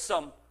to get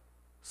some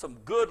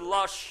good,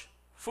 lush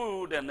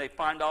food, and they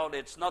find out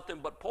it's nothing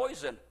but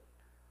poison.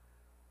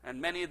 And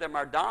many of them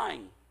are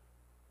dying.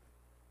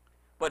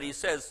 But he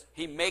says,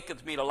 he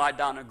maketh me to lie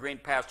down in green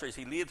pastures.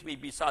 He leadeth me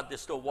beside the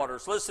still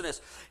waters. Listen to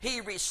this. He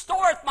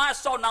restoreth my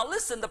soul. Now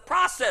listen, the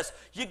process.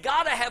 You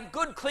got to have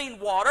good, clean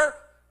water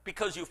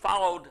because you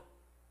followed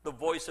the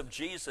voice of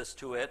Jesus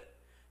to it.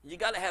 You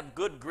got to have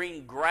good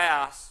green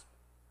grass.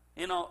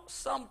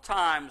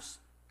 Sometimes,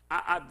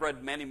 I've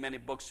read many, many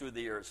books through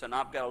the years, and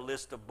I've got a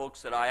list of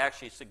books that I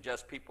actually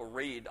suggest people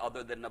read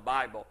other than the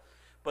Bible.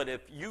 But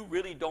if you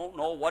really don't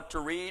know what to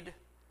read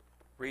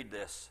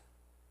this.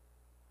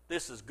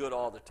 This is good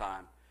all the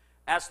time.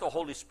 Ask the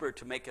Holy Spirit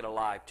to make it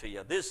alive to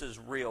you. This is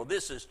real.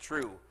 This is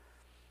true.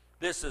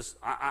 This is,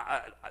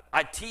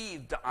 I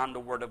teethed on the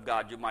word of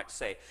God, you might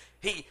say.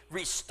 He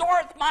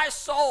restoreth my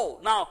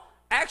soul. Now,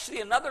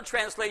 actually, another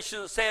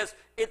translation says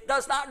it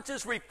does not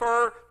just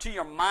refer to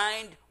your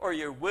mind or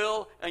your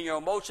will and your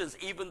emotions,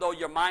 even though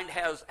your mind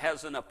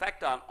has an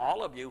effect on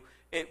all of you.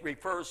 It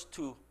refers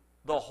to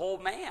the whole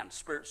man,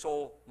 spirit,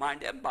 soul,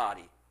 mind, and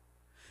body.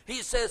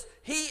 He says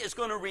he is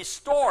going to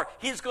restore,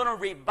 he's going to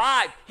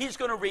revive, he's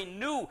going to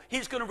renew,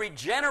 he's going to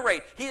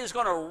regenerate, he is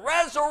going to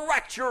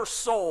resurrect your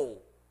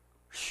soul.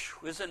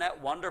 Whew, isn't that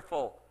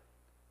wonderful?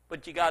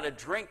 But you got to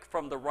drink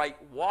from the right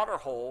water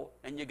hole,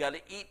 and you got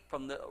to eat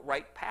from the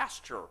right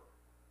pasture.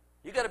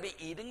 You got to be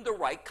eating the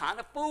right kind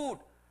of food.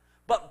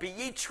 But be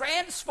ye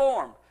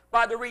transformed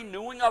by the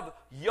renewing of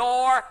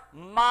your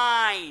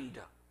mind.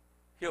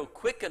 He'll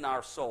quicken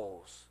our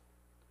souls.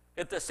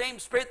 If the same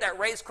spirit that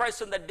raised Christ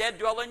from the dead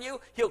dwell in you,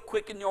 he'll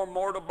quicken your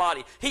mortal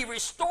body. He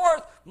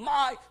restoreth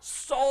my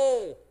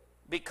soul,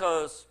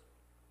 because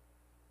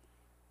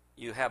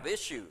you have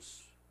issues.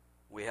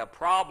 We have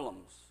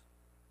problems.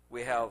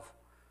 We have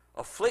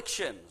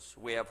afflictions.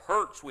 We have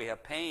hurts. We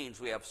have pains.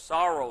 We have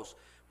sorrows.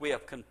 We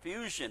have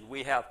confusion.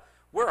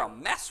 We're a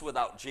mess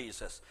without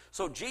Jesus.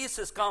 So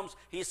Jesus comes,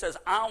 he says,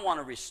 I want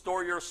to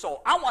restore your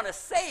soul. I want to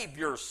save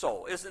your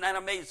soul. Isn't that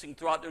amazing?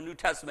 Throughout the New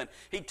Testament,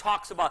 he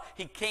talks about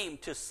he came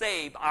to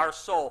save our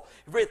soul.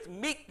 With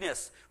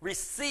meekness,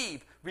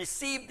 receive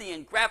the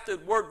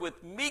engrafted word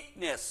with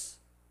meekness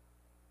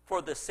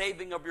for the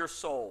saving of your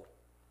soul.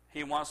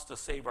 He wants to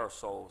save our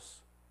souls.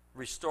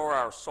 Restore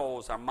our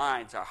souls, our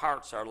minds, our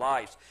hearts, our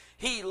lives.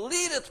 He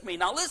leadeth me.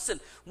 Now listen,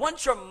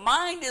 once your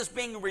mind is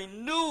being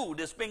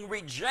renewed, is being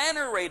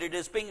regenerated,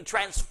 is being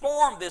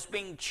transformed, is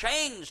being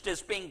changed,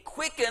 is being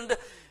quickened,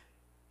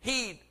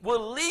 he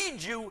will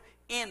lead you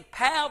in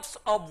paths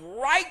of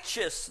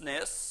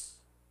righteousness,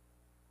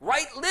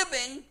 right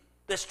living,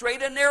 the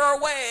straight and narrow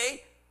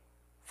way,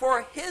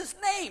 for his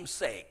name's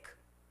sake.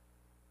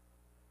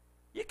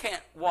 You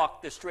can't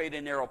walk the straight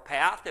and narrow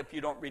path if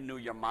you don't renew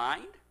your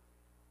mind.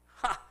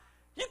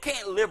 You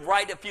can't live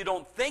right if you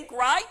don't think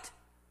right.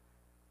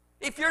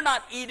 If you're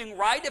not eating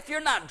right, if you're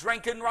not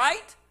drinking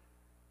right.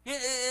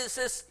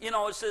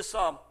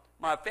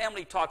 My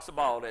family talks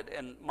about it,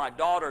 and my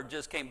daughter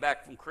just came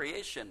back from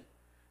creation,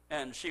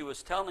 and she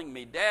was telling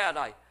me, Dad,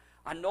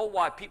 I know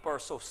why people are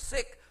so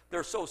sick.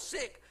 They're so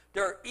sick.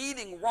 They're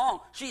eating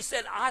wrong. She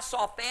said, I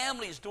saw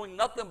families doing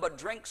nothing but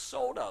drink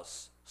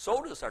sodas.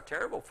 Sodas are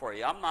terrible for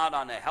you. I'm not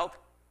on a health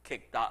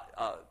kick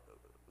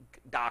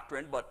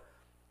doctrine, but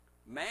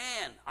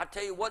man, I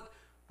tell you what,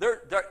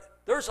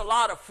 there's a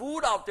lot of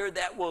food out there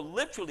that will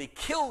literally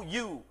kill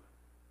you.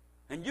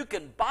 And you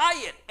can buy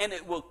it, and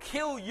it will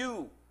kill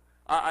you.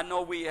 I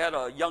know we had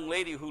a young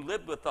lady who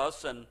lived with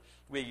us, and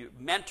we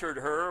mentored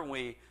her, and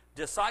we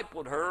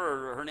discipled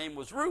her. Her name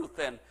was Ruth,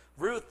 and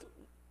Ruth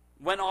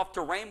went off to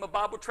Rhema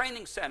Bible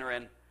Training Center.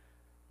 And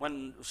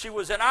when she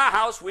was in our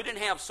house, we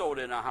didn't have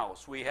soda in our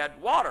house. We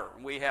had water,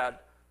 and we had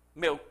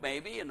milk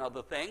maybe and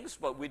other things,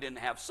 but we didn't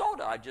have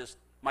soda.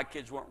 My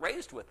kids weren't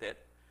raised with it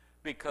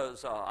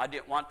because I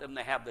didn't want them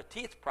to have the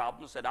teeth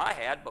problems that I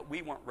had, but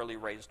we weren't really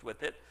raised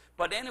with it.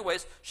 But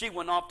anyways, she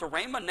went off to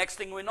Rhema. Next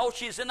thing we know,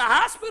 she's in the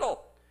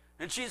hospital,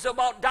 and she's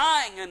about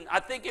dying, and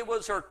I think it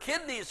was her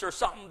kidneys or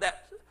something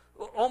that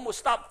almost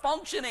stopped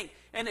functioning,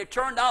 and it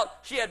turned out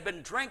she had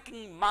been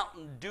drinking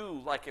Mountain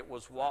Dew like it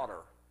was water.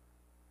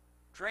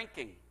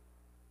 Drinking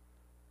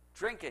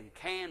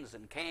cans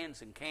and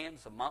cans and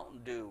cans of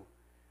Mountain Dew,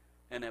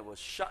 and it was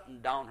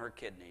shutting down her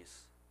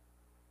kidneys.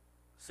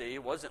 See,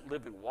 it wasn't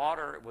living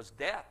water, it was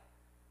death.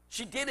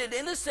 She did it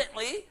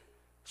innocently.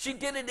 She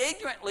did it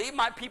ignorantly.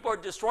 My people are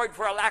destroyed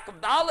for a lack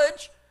of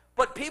knowledge,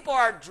 but people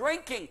are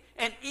drinking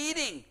and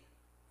eating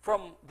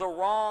from the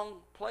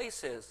wrong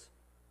places,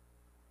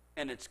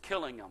 and it's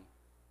killing them.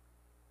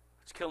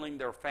 It's killing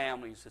their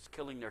families. It's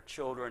killing their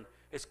children.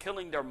 It's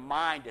killing their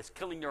mind. It's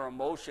killing their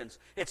emotions.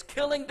 It's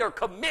killing their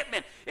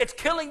commitment. It's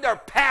killing their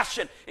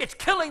passion. It's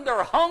killing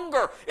their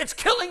hunger. It's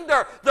killing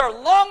their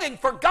longing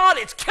for God.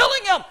 It's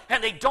killing them,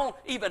 and they don't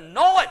even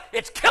know it.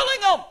 It's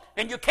killing them,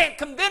 and you can't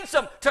convince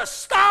them to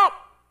stop.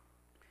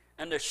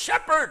 And the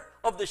shepherd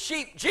of the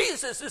sheep,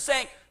 Jesus, is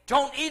saying,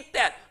 don't eat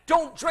that.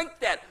 Don't drink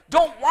that.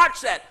 Don't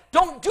watch that.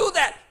 Don't do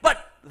that.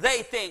 But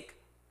they think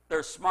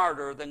they're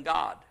smarter than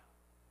God.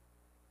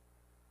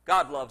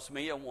 God loves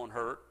me. It won't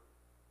hurt.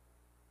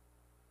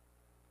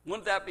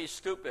 Wouldn't that be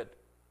stupid?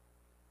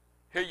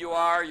 Here you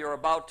are, you're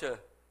about to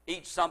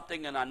eat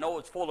something, and I know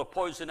it's full of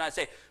poison. I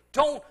say,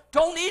 don't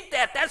eat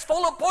that. That's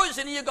full of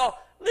poison. And you go,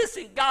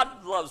 listen,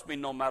 God loves me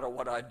no matter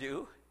what I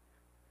do.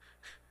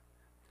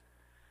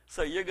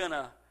 So you're going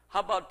to, how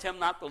about tempt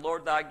not the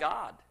Lord thy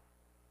God?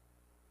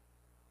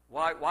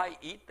 Why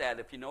eat that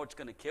if you know it's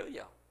going to kill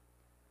you?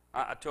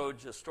 I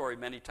told you the story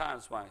many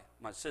times.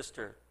 My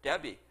sister,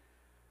 Debbie,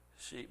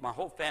 my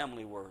whole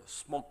family were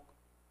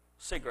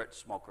cigarette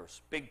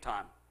smokers, big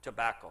time.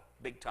 Tobacco,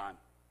 big time.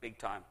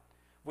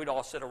 We'd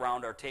all sit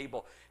around our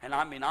table, and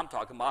I'm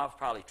talking about I was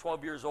probably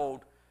 12 years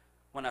old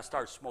when I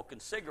started smoking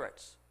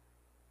cigarettes.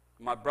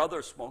 My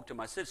brother smoked, and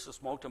my sister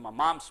smoked, and my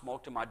mom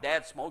smoked, and my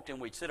dad smoked,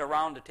 and we'd sit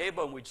around the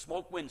table and we'd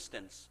smoke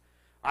Winston's.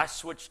 I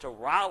switched to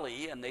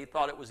Raleigh, and they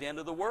thought it was the end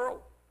of the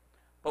world.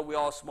 But we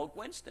all smoked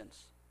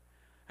Winston's.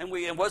 And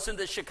it wasn't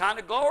the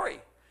Shekinah glory.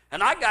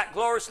 And I got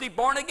gloriously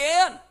born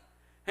again.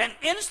 And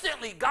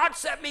instantly, God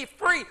set me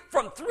free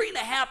from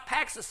 3.5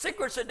 packs of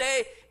cigarettes a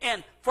day,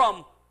 and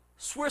from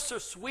Swisher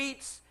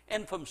Sweets,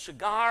 and from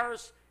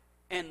cigars,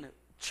 and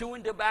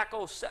chewing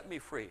tobacco. Set me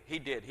free. He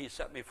did. He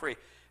set me free.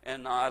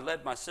 And I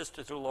led my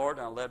sister to the Lord,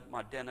 and I led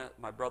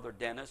my brother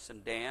Dennis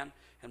and Dan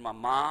and my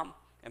mom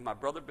and my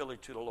brother Billy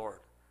to the Lord.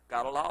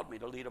 God allowed me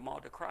to lead them all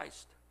to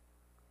Christ.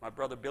 My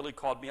brother Billy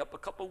called me up a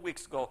couple of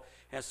weeks ago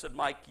and said,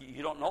 Mike,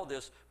 you don't know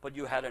this, but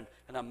you had an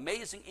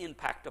amazing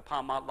impact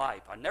upon my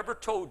life. I never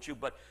told you,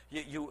 but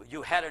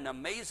you had an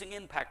amazing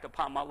impact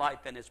upon my life,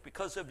 and it's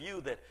because of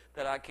you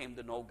that I came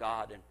to know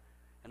God,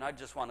 and I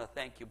just want to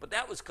thank you. But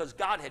that was because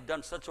God had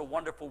done such a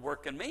wonderful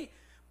work in me.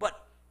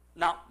 But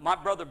now, my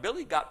brother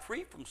Billy got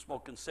free from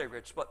smoking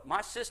cigarettes, but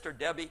my sister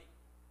Debbie,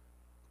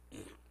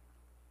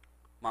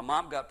 my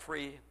mom got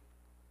free.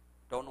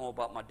 Don't know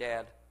about my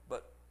dad,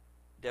 but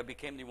Debbie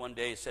came to me one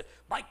day and said,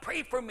 Mike,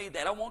 pray for me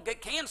that I won't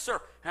get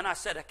cancer. And I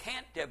said, I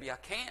can't, Debbie, I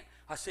can't.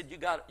 I said, you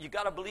got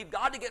to believe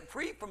God to get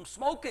free from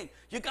smoking.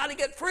 You got to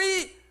get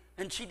free.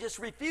 And she just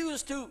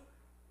refused to.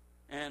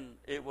 And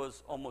it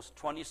was almost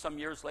 20-some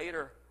years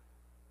later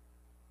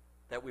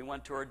that we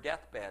went to her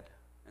deathbed,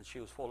 and she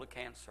was full of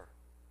cancer.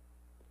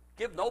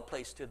 Give no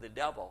place to the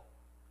devil.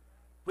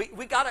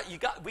 We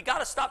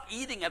gotta stop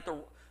eating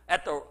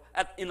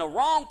in the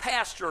wrong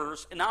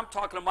pastures, and I'm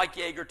talking to Mike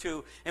Yeager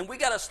too. And we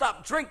gotta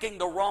stop drinking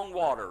the wrong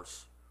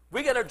waters.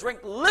 We gotta drink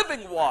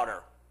living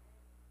water.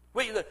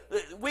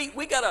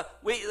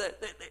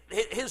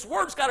 His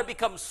word's got to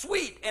become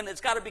sweet, and it's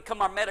got to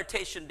become our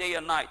meditation day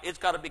and night. It's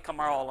got to become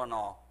our all in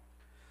all.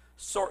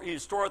 So he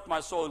restoreth my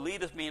soul, he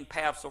leadeth me in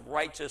paths of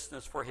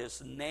righteousness for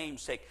his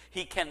name's sake.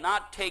 He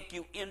cannot take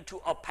you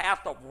into a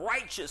path of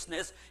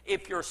righteousness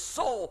if your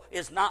soul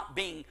is not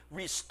being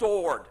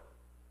restored.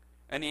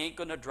 And he ain't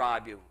going to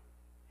drive you.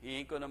 He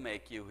ain't going to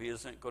make you. He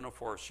isn't going to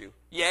force you.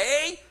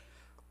 Yea,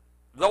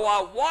 though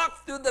I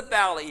walk through the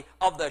valley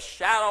of the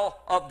shadow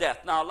of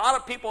death. Now, a lot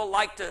of people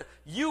like to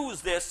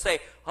use this, say,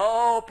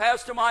 oh,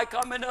 Pastor Mike,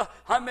 I'm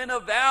in a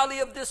valley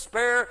of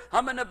despair.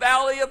 I'm in a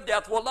valley of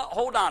death. Well,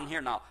 hold on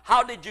here now.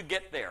 How did you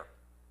get there?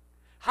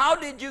 How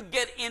did you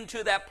get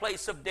into that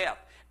place of death?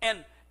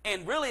 And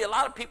really, a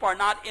lot of people are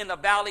not in the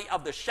valley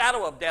of the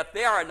shadow of death.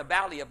 They are in the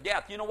valley of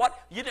death. You know what?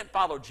 You didn't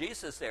follow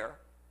Jesus there.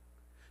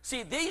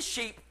 See, these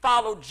sheep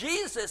follow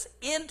Jesus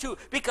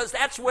because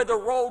that's where the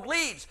road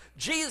leads.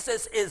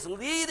 Jesus is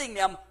leading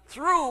them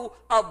through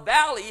a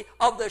valley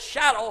of the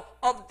shadow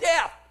of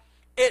death.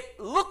 It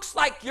looks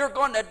like you're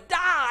going to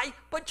die,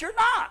 but you're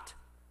not.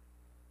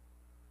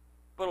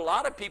 But a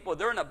lot of people,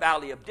 they're in a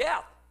valley of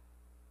death.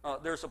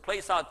 There's a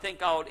place I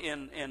think out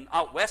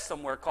west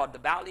somewhere called the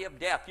Valley of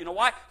Death. You know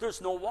why?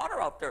 There's no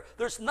water out there.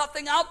 There's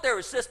nothing out there.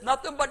 It's just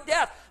nothing but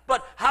death.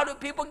 But how do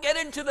people get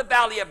into the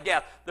Valley of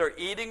Death? They're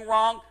eating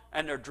wrong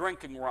and they're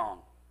drinking wrong.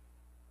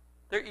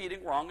 They're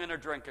eating wrong and they're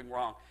drinking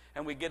wrong.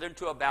 And we get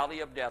into a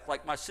valley of death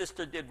like my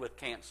sister did with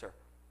cancer.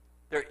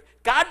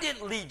 God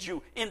didn't lead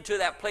you into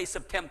that place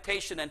of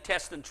temptation and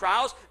tests and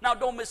trials. Now,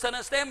 don't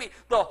misunderstand me.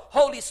 The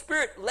Holy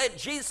Spirit led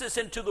Jesus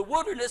into the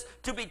wilderness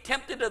to be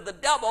tempted of the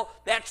devil.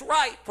 That's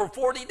right, for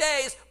 40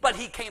 days, but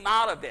he came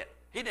out of it.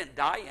 He didn't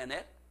die in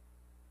it.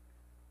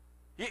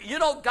 You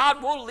know,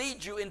 God will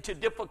lead you into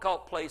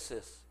difficult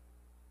places.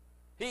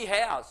 He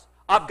has.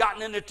 I've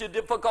gotten into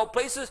difficult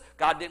places.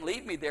 God didn't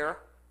lead me there.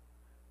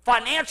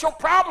 Financial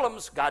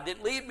problems, God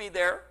didn't lead me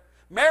there.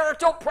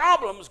 Marital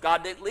problems,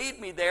 God didn't lead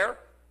me there.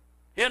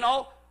 You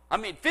know,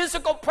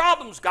 physical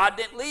problems, God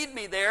didn't lead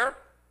me there.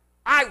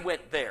 I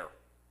went there.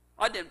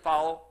 I didn't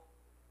follow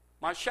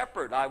my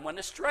shepherd. I went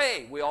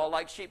astray. We all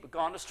like sheep have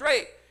gone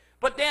astray.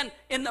 But then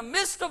in the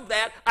midst of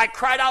that, I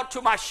cried out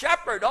to my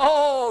shepherd,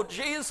 oh,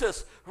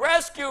 Jesus,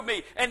 rescue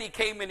me. And he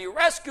came and he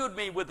rescued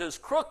me with his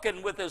crook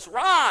and with his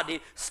rod,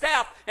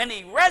 staff, and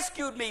he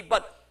rescued me.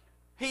 But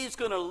he's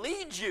going to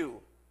lead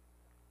you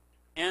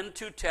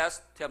into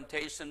tests,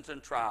 temptations,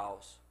 and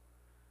trials.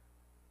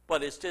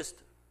 But it's just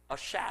a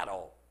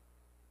shadow.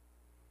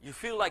 You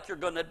feel like you're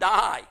going to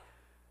die.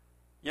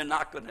 You're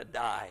not going to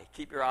die.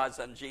 Keep your eyes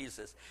on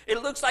Jesus.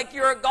 It looks like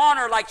you're a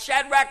goner, like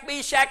Shadrach,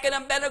 Meshach, and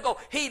Abednego.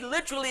 He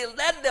literally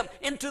led them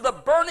into the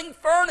burning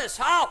furnace.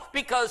 How?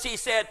 Because he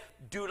said,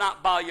 do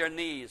not bow your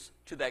knees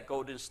to that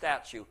golden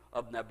statue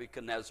of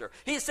Nebuchadnezzar.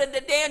 He said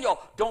to Daniel,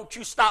 don't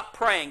you stop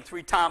praying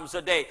 3 times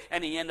a day.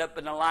 And he ended up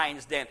in the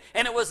lion's den.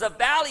 And it was a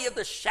valley of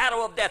the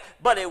shadow of death,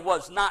 but it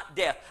was not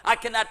death. I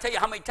cannot tell you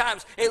how many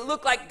times it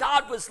looked like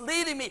God was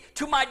leading me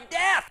to my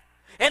death.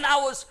 And I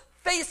was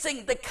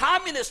facing the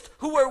communists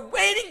who were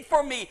waiting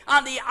for me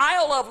on the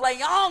Isle of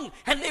Leon,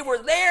 and they were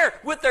there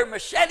with their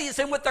machetes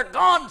and with their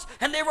guns,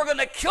 and they were going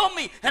to kill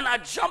me, and I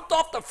jumped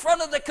off the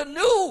front of the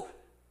canoe,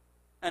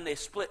 and they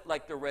split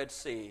like the Red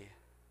Sea.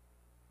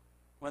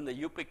 When the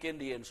Yupik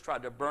Indians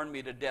tried to burn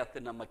me to death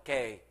in the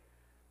Mackay,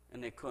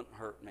 and they couldn't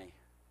hurt me.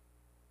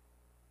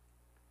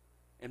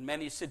 In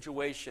many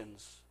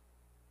situations,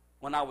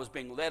 when I was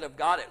being led of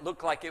God, it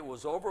looked like it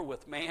was over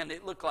with, man.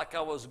 It looked like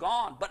I was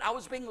gone. But I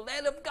was being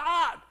led of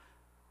God.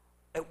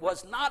 It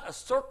was not a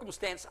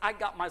circumstance I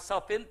got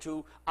myself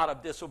into out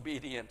of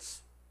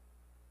disobedience.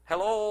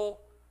 Hello?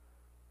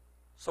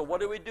 So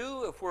what do we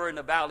do if we're in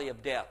the valley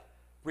of death?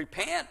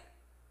 Repent.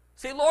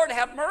 Say, Lord,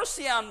 have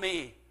mercy on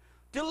me.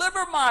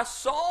 Deliver my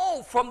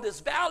soul from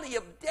this valley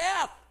of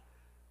death,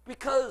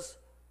 because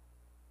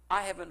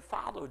I haven't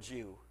followed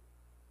you.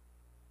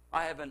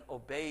 I haven't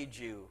obeyed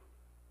you.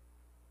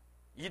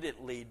 You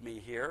didn't lead me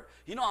here.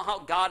 You know how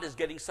God is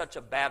getting such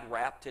a bad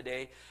rap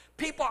today?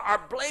 People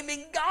are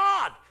blaming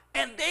God,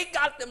 and they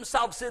got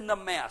themselves in the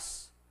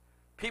mess.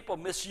 People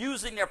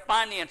misusing their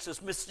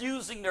finances,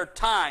 misusing their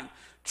time,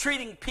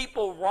 treating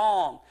people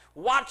wrong,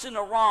 watching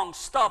the wrong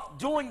stuff,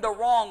 doing the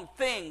wrong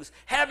things,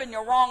 having the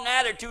wrong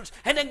attitudes,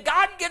 and then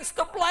God gets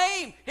the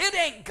blame. It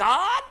ain't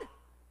God.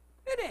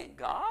 It ain't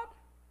God.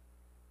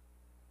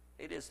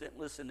 They just didn't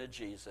listen to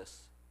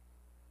Jesus.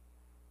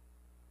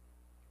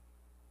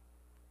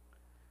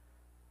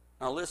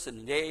 Now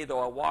listen, yea, though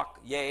I walk,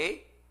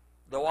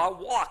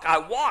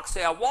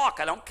 say I walk,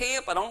 I don't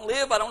camp, I don't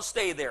live, I don't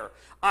stay there.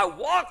 I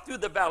walk through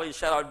the valley of the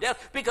shadow of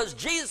death, because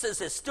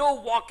Jesus is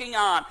still walking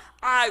on.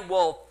 I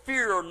will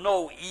fear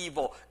no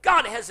evil.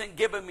 God hasn't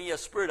given me a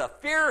spirit of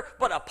fear,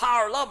 but a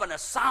power, love, and a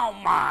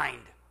sound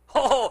mind.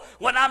 Oh,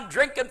 when I'm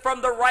drinking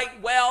from the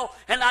right well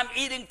and I'm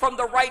eating from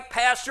the right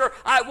pasture,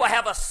 I will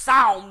have a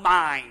sound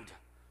mind.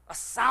 A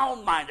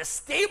sound mind, a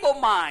stable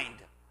mind.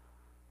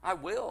 I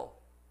will,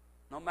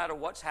 no matter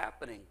what's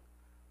happening.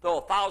 Though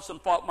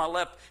 1,000 fall at my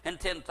left and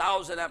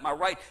 10,000 at my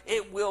right,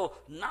 it will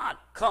not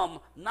come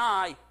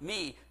nigh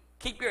me.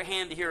 Keep your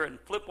hand here and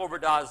flip over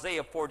to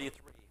Isaiah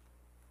 43.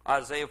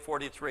 Isaiah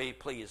 43,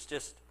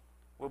 please.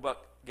 We're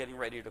about getting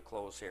ready to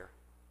close here.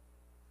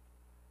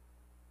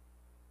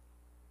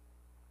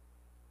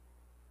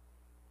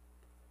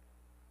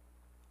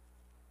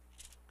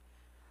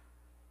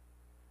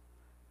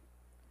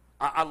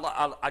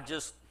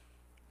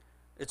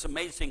 It's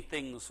amazing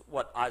things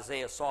what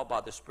Isaiah saw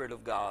by the Spirit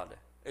of God.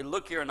 And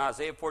look here in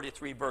Isaiah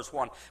 43, verse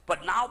 1.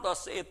 But now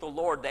thus saith the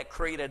Lord that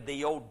created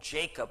thee, O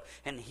Jacob,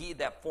 and he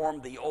that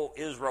formed thee, O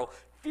Israel,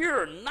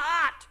 fear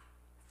not,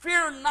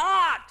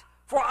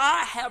 for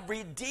I have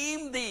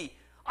redeemed thee.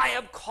 I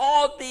have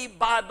called thee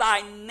by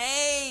thy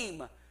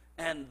name,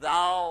 and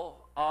thou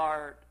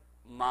art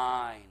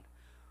mine.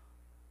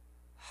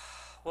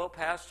 Well,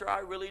 Pastor, I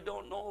really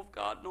don't know if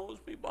God knows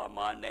me by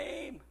my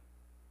name.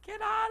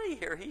 Get out of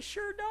here. He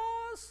sure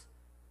does.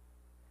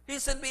 He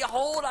said,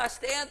 behold, I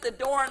stand at the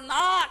door and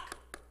knock.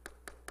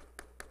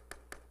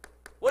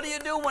 What do you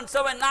do when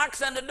someone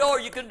knocks on the door?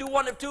 You can do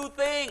one of two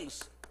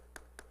things.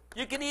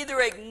 You can either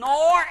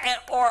ignore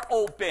or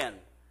open.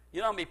 You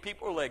know how many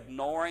people are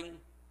ignoring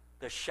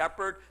the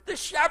shepherd? The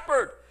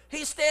shepherd,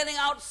 he's standing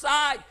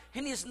outside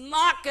and he's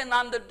knocking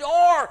on the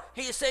door.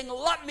 He's saying,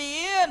 let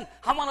me in.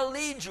 I want to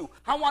lead you.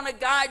 I want to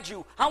guide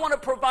you. I want to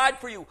provide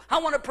for you. I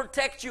want to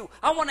protect you.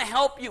 I want to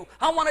help you.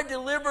 I want to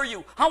deliver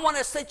you. I want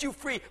to set you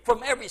free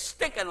from every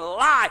stinking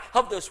lie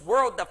of this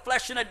world, the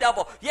flesh and the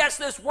devil. Yes,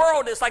 this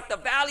world is like the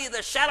valley of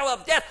the shadow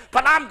of death,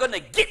 but I'm going to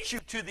get you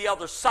to the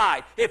other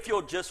side if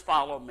you'll just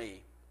follow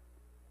me.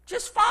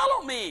 Just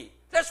follow me.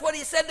 That's what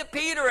he said to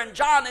Peter and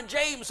John and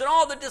James and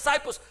all the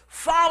disciples.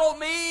 Follow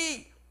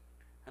me.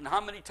 And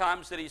how many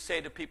times did he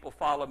say to people,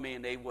 follow me,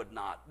 and they would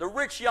not? The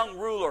rich young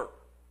ruler,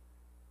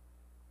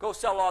 go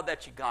sell all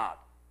that you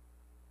got.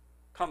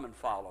 Come and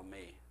follow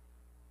me.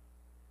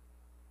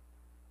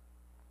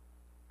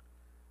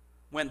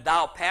 When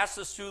thou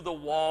passest through the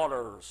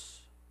waters,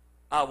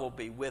 I will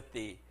be with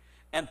thee.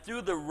 And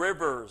through the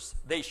rivers,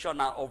 they shall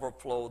not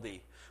overflow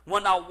thee.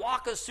 When thou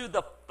walkest through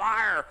the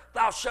fire,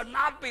 thou shalt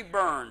not be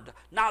burned,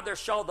 neither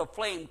shall the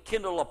flame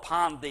kindle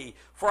upon thee.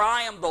 For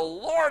I am the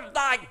Lord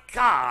thy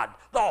God,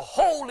 the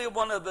Holy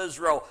One of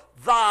Israel,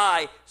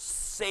 thy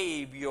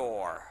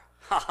Savior.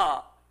 Ha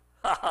ha,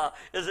 ha ha.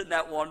 Isn't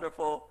that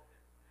wonderful?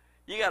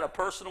 You got a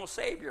personal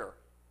Savior.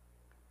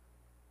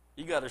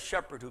 You got a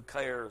shepherd who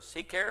cares.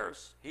 He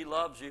cares. He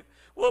loves you.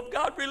 Well, if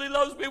God really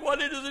loves me, why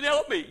doesn't he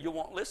help me? You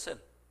won't listen.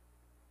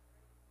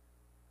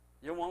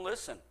 You won't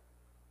listen.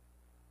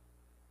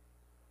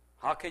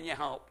 How can you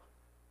help?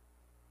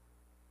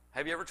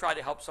 Have you ever tried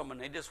to help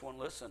someone and they just won't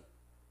listen?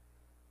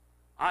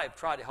 I have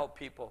tried to help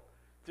people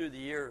through the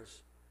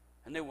years,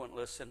 and they wouldn't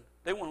listen.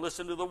 They wouldn't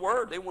listen to the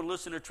word. They wouldn't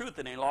listen to truth,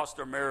 and they lost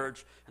their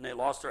marriage, and they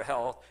lost their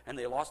health, and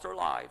they lost their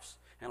lives,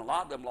 and a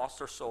lot of them lost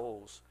their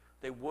souls.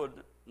 They would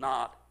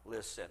not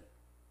listen.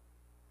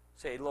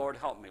 Say, Lord,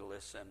 help me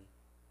listen.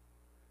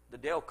 The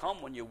day will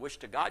come when you wish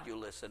to God you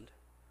listened.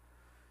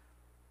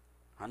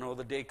 I know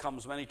the day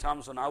comes many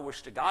times when I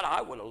wish to God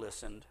I would have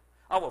listened.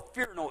 I will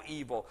fear no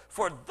evil,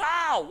 for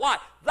thou,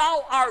 what?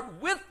 Thou art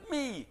with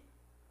me.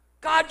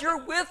 God,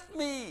 you're with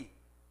me.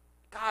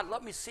 God,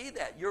 let me see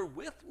that. You're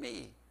with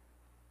me.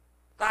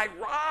 Thy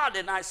rod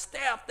and thy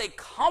staff, they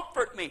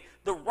comfort me.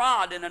 The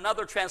rod, in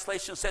another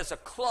translation, says a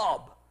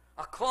club.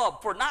 A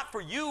club, for not for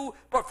you,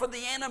 but for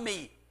the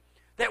enemy.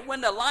 That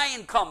when the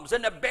lion comes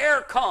and the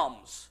bear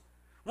comes,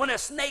 when a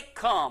snake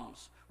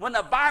comes, when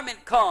a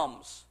varmint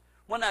comes,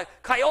 when a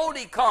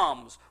coyote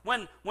comes,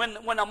 when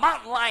a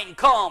mountain lion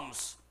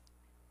comes.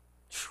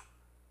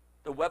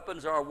 The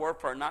weapons of our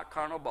warfare are not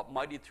carnal, but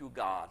mighty through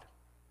God.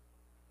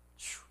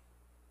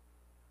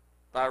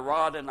 Thy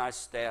rod and thy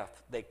staff,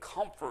 they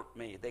comfort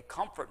me. They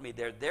comfort me.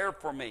 They're there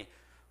for me.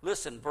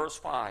 Listen, verse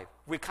 5.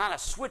 We kind of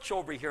switch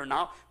over here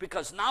now,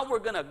 because now we're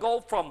going to go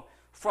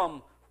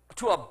from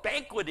to a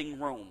banqueting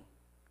room.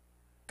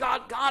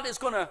 God is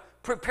going to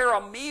prepare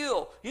a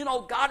meal. You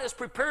know, God has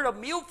prepared a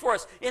meal for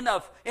us in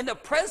the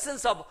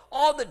presence of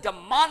all the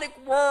demonic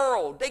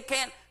world. They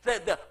can't,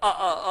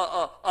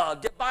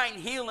 divine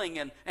healing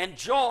and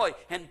joy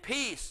and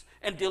peace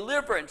and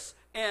deliverance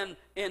and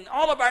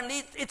all of our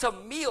needs. It's a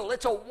meal.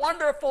 It's a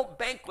wonderful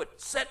banquet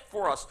set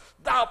for us.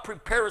 Thou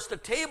preparest the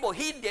table.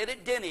 He did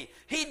it, didn't he?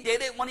 He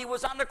did it when he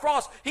was on the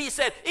cross. He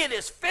said, it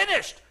is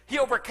finished. He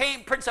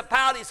overcame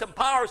principalities and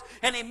powers,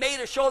 and he made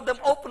a show of them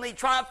openly,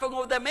 triumphing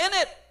over them in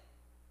it.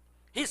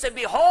 He said,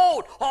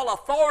 behold, all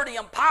authority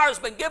and power has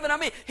been given to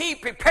me. He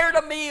prepared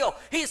a meal.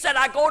 He said,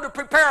 I go to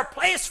prepare a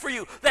place for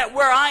you, that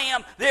where I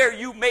am, there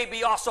you may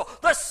be also.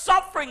 The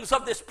sufferings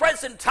of this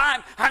present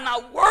time are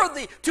not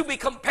worthy to be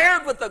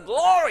compared with the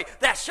glory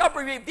that shall be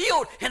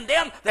revealed in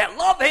them that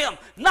love him.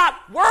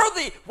 Not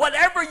worthy.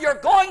 Whatever you're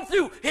going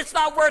through, it's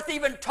not worth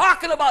even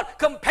talking about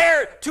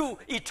compared to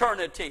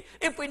eternity.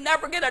 If we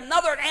never get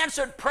another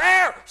answered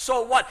prayer,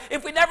 so what?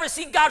 If we never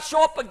see God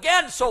show up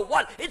again, so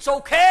what? It's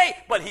okay,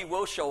 but he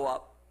will show up.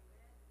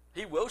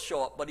 He will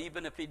show up, but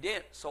even if he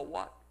didn't, so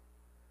what?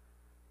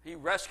 He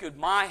rescued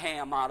my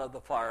ham out of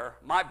the fire,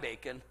 my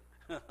bacon.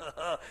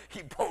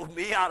 He pulled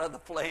me out of the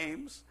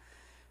flames.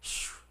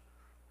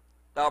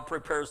 Thou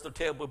preparest the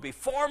table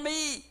before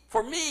me,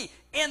 for me,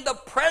 in the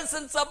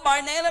presence of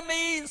mine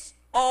enemies.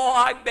 Oh,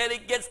 I bet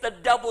it gets the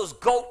devil's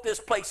goat.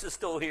 This place is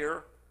still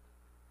here.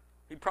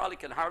 He probably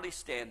can hardly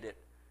stand it.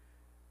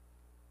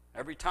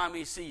 Every time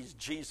he sees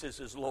Jesus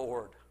is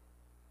Lord.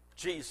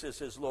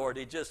 Jesus is Lord.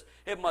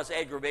 It must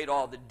aggravate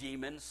all the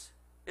demons.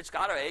 It's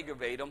got to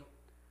aggravate them.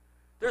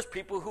 There's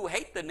people who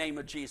hate the name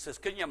of Jesus.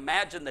 Can you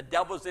imagine the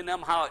devil's in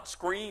them, how it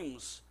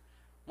screams?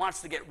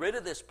 Wants to get rid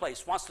of this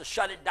place, wants to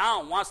shut it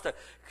down, wants to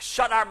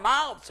shut our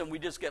mouths, and we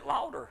just get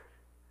louder.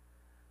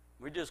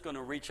 We're just going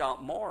to reach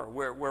out more.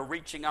 We're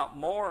reaching out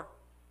more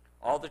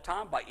all the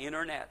time by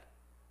internet.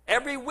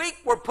 Every week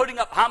we're putting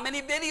up how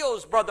many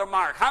videos, Brother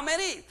Mark? How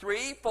many?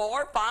 3,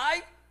 4,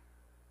 5?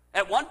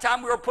 At one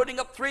time, we were putting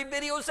up 3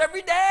 videos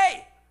every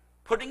day,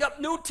 putting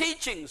up new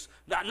teachings.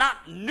 Not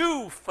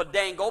new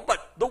fandango,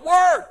 but the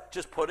Word.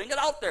 Just putting it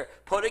out there,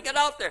 putting it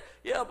out there.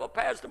 Yeah, but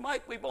Pastor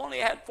Mike, we've only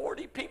had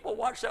 40 people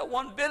watch that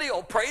one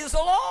video. Praise the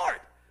Lord.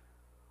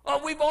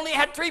 Oh, we've only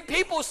had 3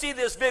 people see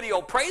this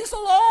video. Praise the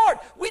Lord.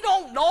 We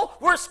don't know.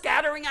 We're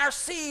scattering our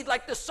seed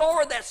like the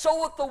sower that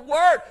soweth the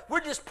Word.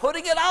 We're just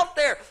putting it out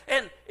there.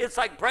 And it's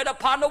like bread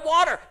upon the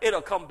water.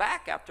 It'll come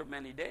back after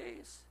many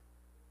days.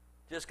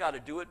 Just got to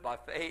do it by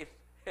faith.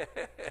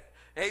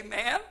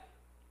 Amen.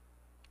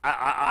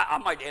 I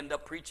might end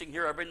up preaching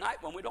here every night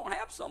when we don't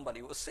have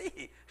somebody. We'll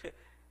see.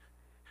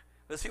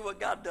 We'll see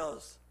what God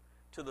does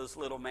to this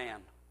little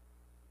man.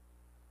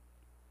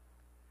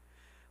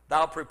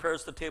 Thou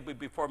preparest the table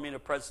before me in the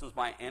presence of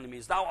my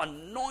enemies. Thou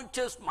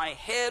anointest my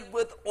head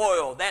with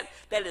oil.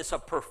 That is a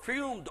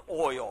perfumed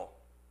oil.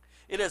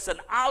 It is an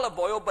olive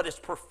oil, but it's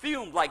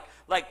perfumed, like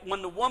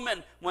when the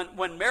woman,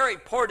 when Mary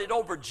poured it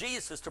over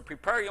Jesus to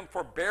prepare him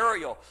for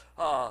burial.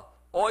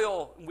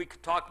 Oil, we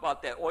could talk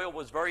about that. Oil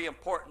was very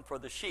important for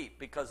the sheep,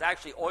 because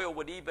actually oil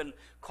would even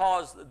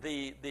cause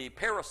the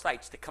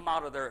parasites to come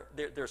out of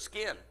their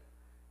skin,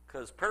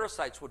 because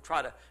parasites would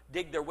try to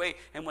dig their way,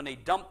 and when they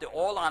dumped the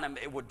oil on them,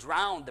 it would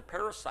drown the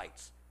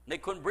parasites. They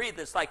couldn't breathe.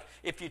 It's like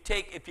if you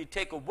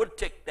take a wood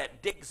tick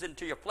that digs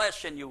into your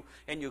flesh and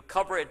you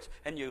cover it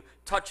and you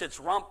touch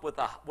its rump with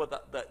the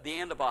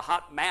end of a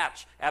hot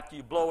match. After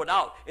you blow it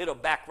out, it'll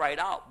back right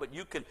out. But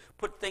you can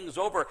put things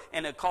over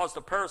and it causes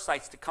the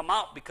parasites to come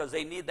out, because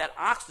they need that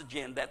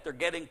oxygen that they're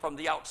getting from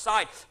the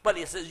outside. But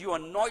he says, you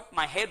anoint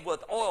my head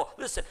with oil.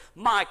 Listen,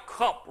 my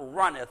cup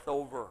runneth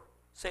over.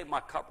 Say,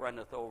 my cup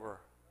runneth over.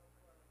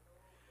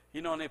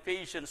 You know, in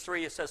Ephesians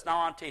 3, it says,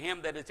 now unto him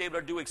that is able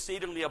to do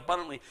exceedingly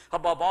abundantly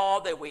above all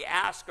that we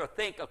ask or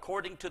think,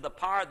 according to the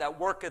power that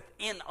worketh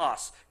in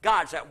us.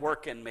 God's at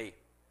work in me.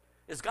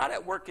 Is God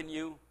at work in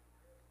you?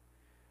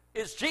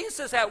 Is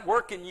Jesus at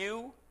work in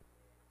you?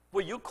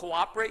 Will you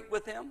cooperate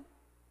with him?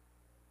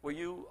 Will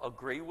you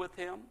agree with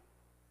him?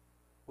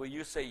 Will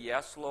you say,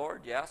 yes,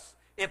 Lord, yes?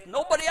 If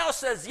nobody else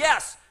says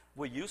yes,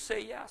 will you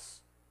say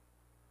yes?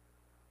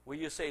 Will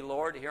you say,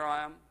 Lord, here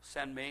I am,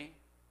 send me?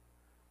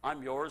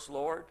 I'm yours,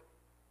 Lord.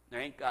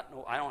 I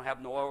don't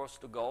have nowhere else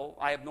to go.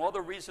 I have no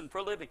other reason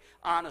for living.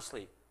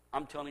 Honestly,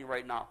 I'm telling you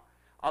right now,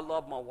 I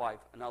love my wife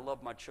and I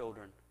love my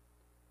children.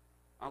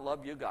 I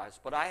love you guys,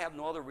 but I have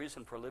no other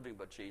reason for living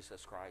but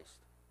Jesus Christ.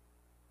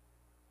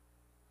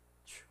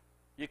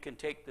 You can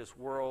take this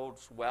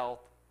world's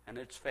wealth and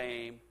its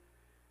fame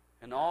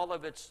and all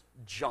of its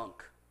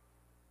junk.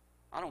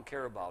 I don't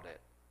care about it.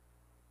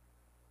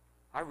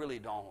 I really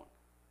don't.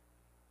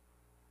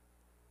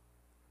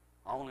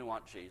 I only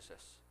want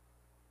Jesus.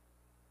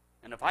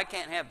 And if I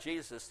can't have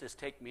Jesus, just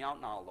take me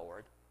out now,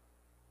 Lord.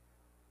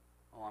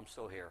 Oh, I'm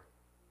still here.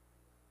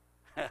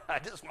 I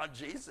just want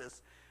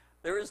Jesus.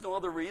 There is no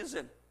other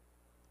reason.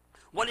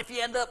 What if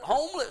you end up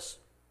homeless?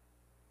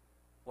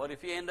 What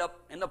if you end up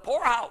in the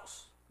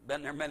poorhouse?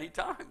 Been there many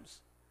times.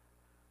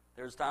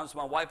 There's times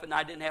my wife and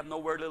I didn't have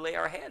nowhere to lay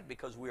our head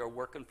because we were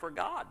working for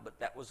God, but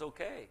that was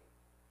okay.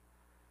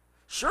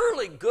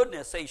 Surely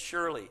goodness, say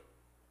surely.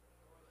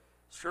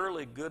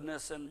 Surely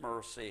goodness and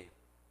mercy.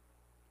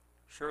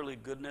 Surely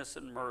goodness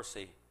and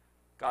mercy.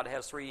 God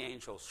has 3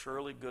 angels.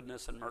 Surely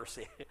goodness and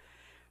mercy.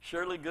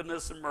 Surely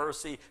goodness and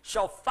mercy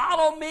shall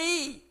follow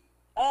me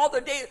all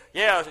the days.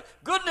 Yeah,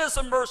 goodness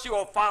and mercy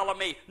will follow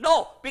me.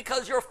 No,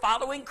 because you're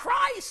following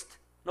Christ.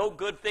 No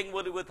good thing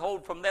will he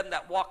withhold from them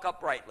that walk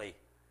uprightly.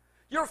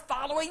 You're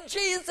following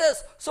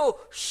Jesus. So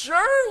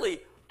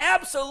surely,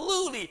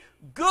 absolutely,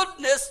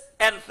 goodness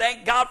and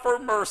thank God for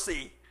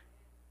mercy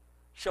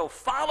shall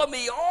follow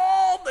me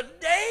all the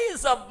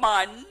days of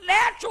my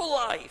natural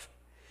life.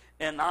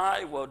 And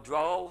I will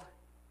dwell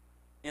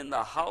in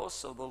the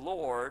house of the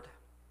Lord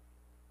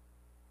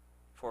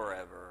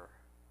forever.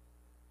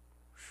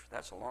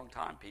 That's a long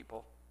time,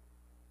 people.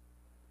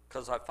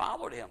 Because I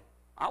followed him.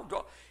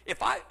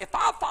 If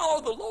I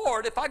follow the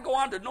Lord, if I go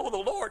on to know the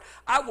Lord,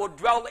 I will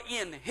dwell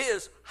in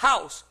his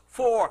house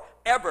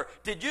forever.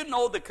 Did you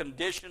know the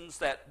conditions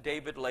that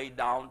David laid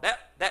down?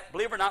 That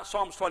believe it or not,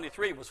 Psalms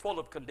 23 was full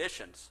of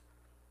conditions.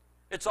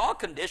 It's all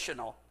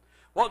conditional.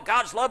 Well,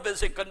 God's love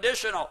isn't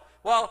conditional.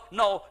 Well,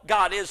 no,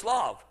 God is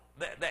love.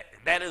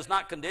 That is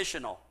not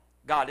conditional.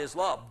 God is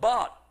love.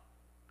 But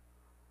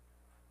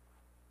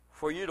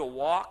for you to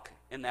walk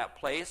in that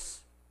place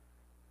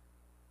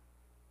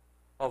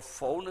of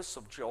fullness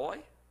of joy,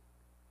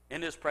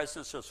 in his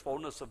presence there's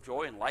fullness of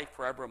joy and life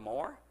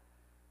forevermore,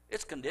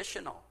 it's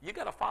conditional. You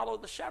got to follow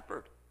the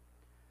shepherd.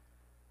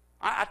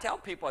 I tell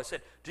people, I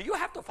said, do you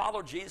have to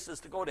follow Jesus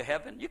to go to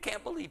heaven? You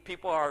can't believe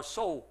people are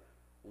so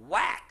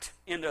whacked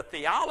in their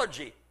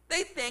theology.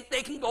 They think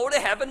they can go to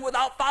heaven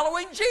without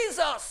following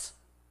Jesus.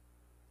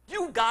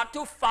 You got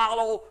to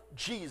follow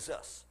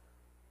Jesus.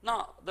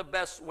 Now, the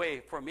best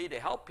way for me to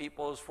help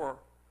people is for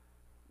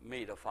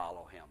me to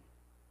follow him.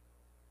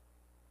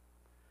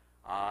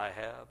 I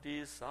have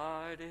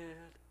decided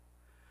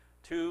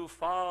to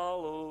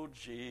follow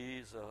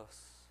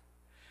Jesus.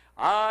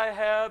 I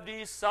have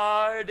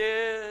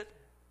decided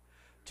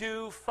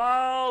to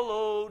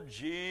follow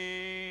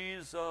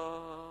Jesus.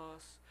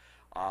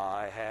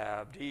 I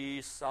have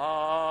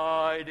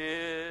decided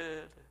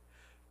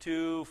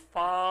to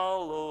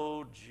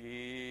follow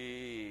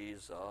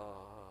Jesus.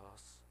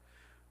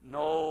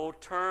 No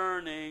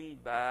turning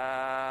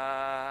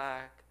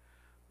back,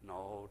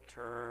 no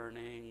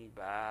turning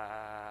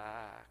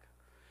back.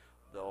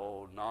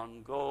 Though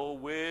none go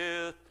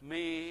with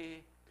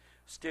me,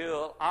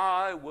 still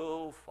I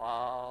will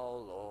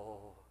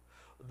follow.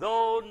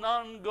 Though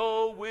none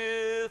go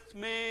with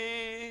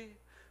me,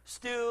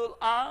 still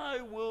I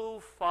will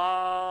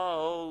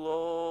follow.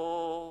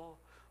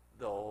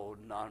 Though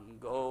none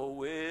go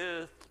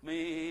with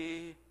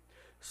me,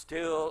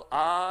 still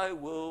I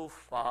will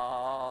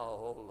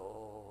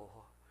follow.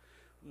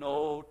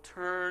 No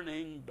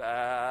turning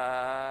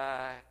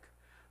back.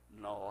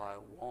 No, I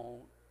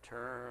won't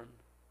turn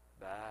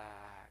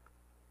back.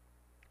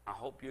 I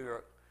hope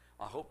you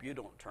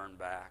don't turn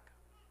back.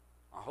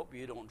 I hope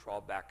you don't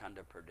draw back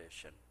unto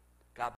perdition.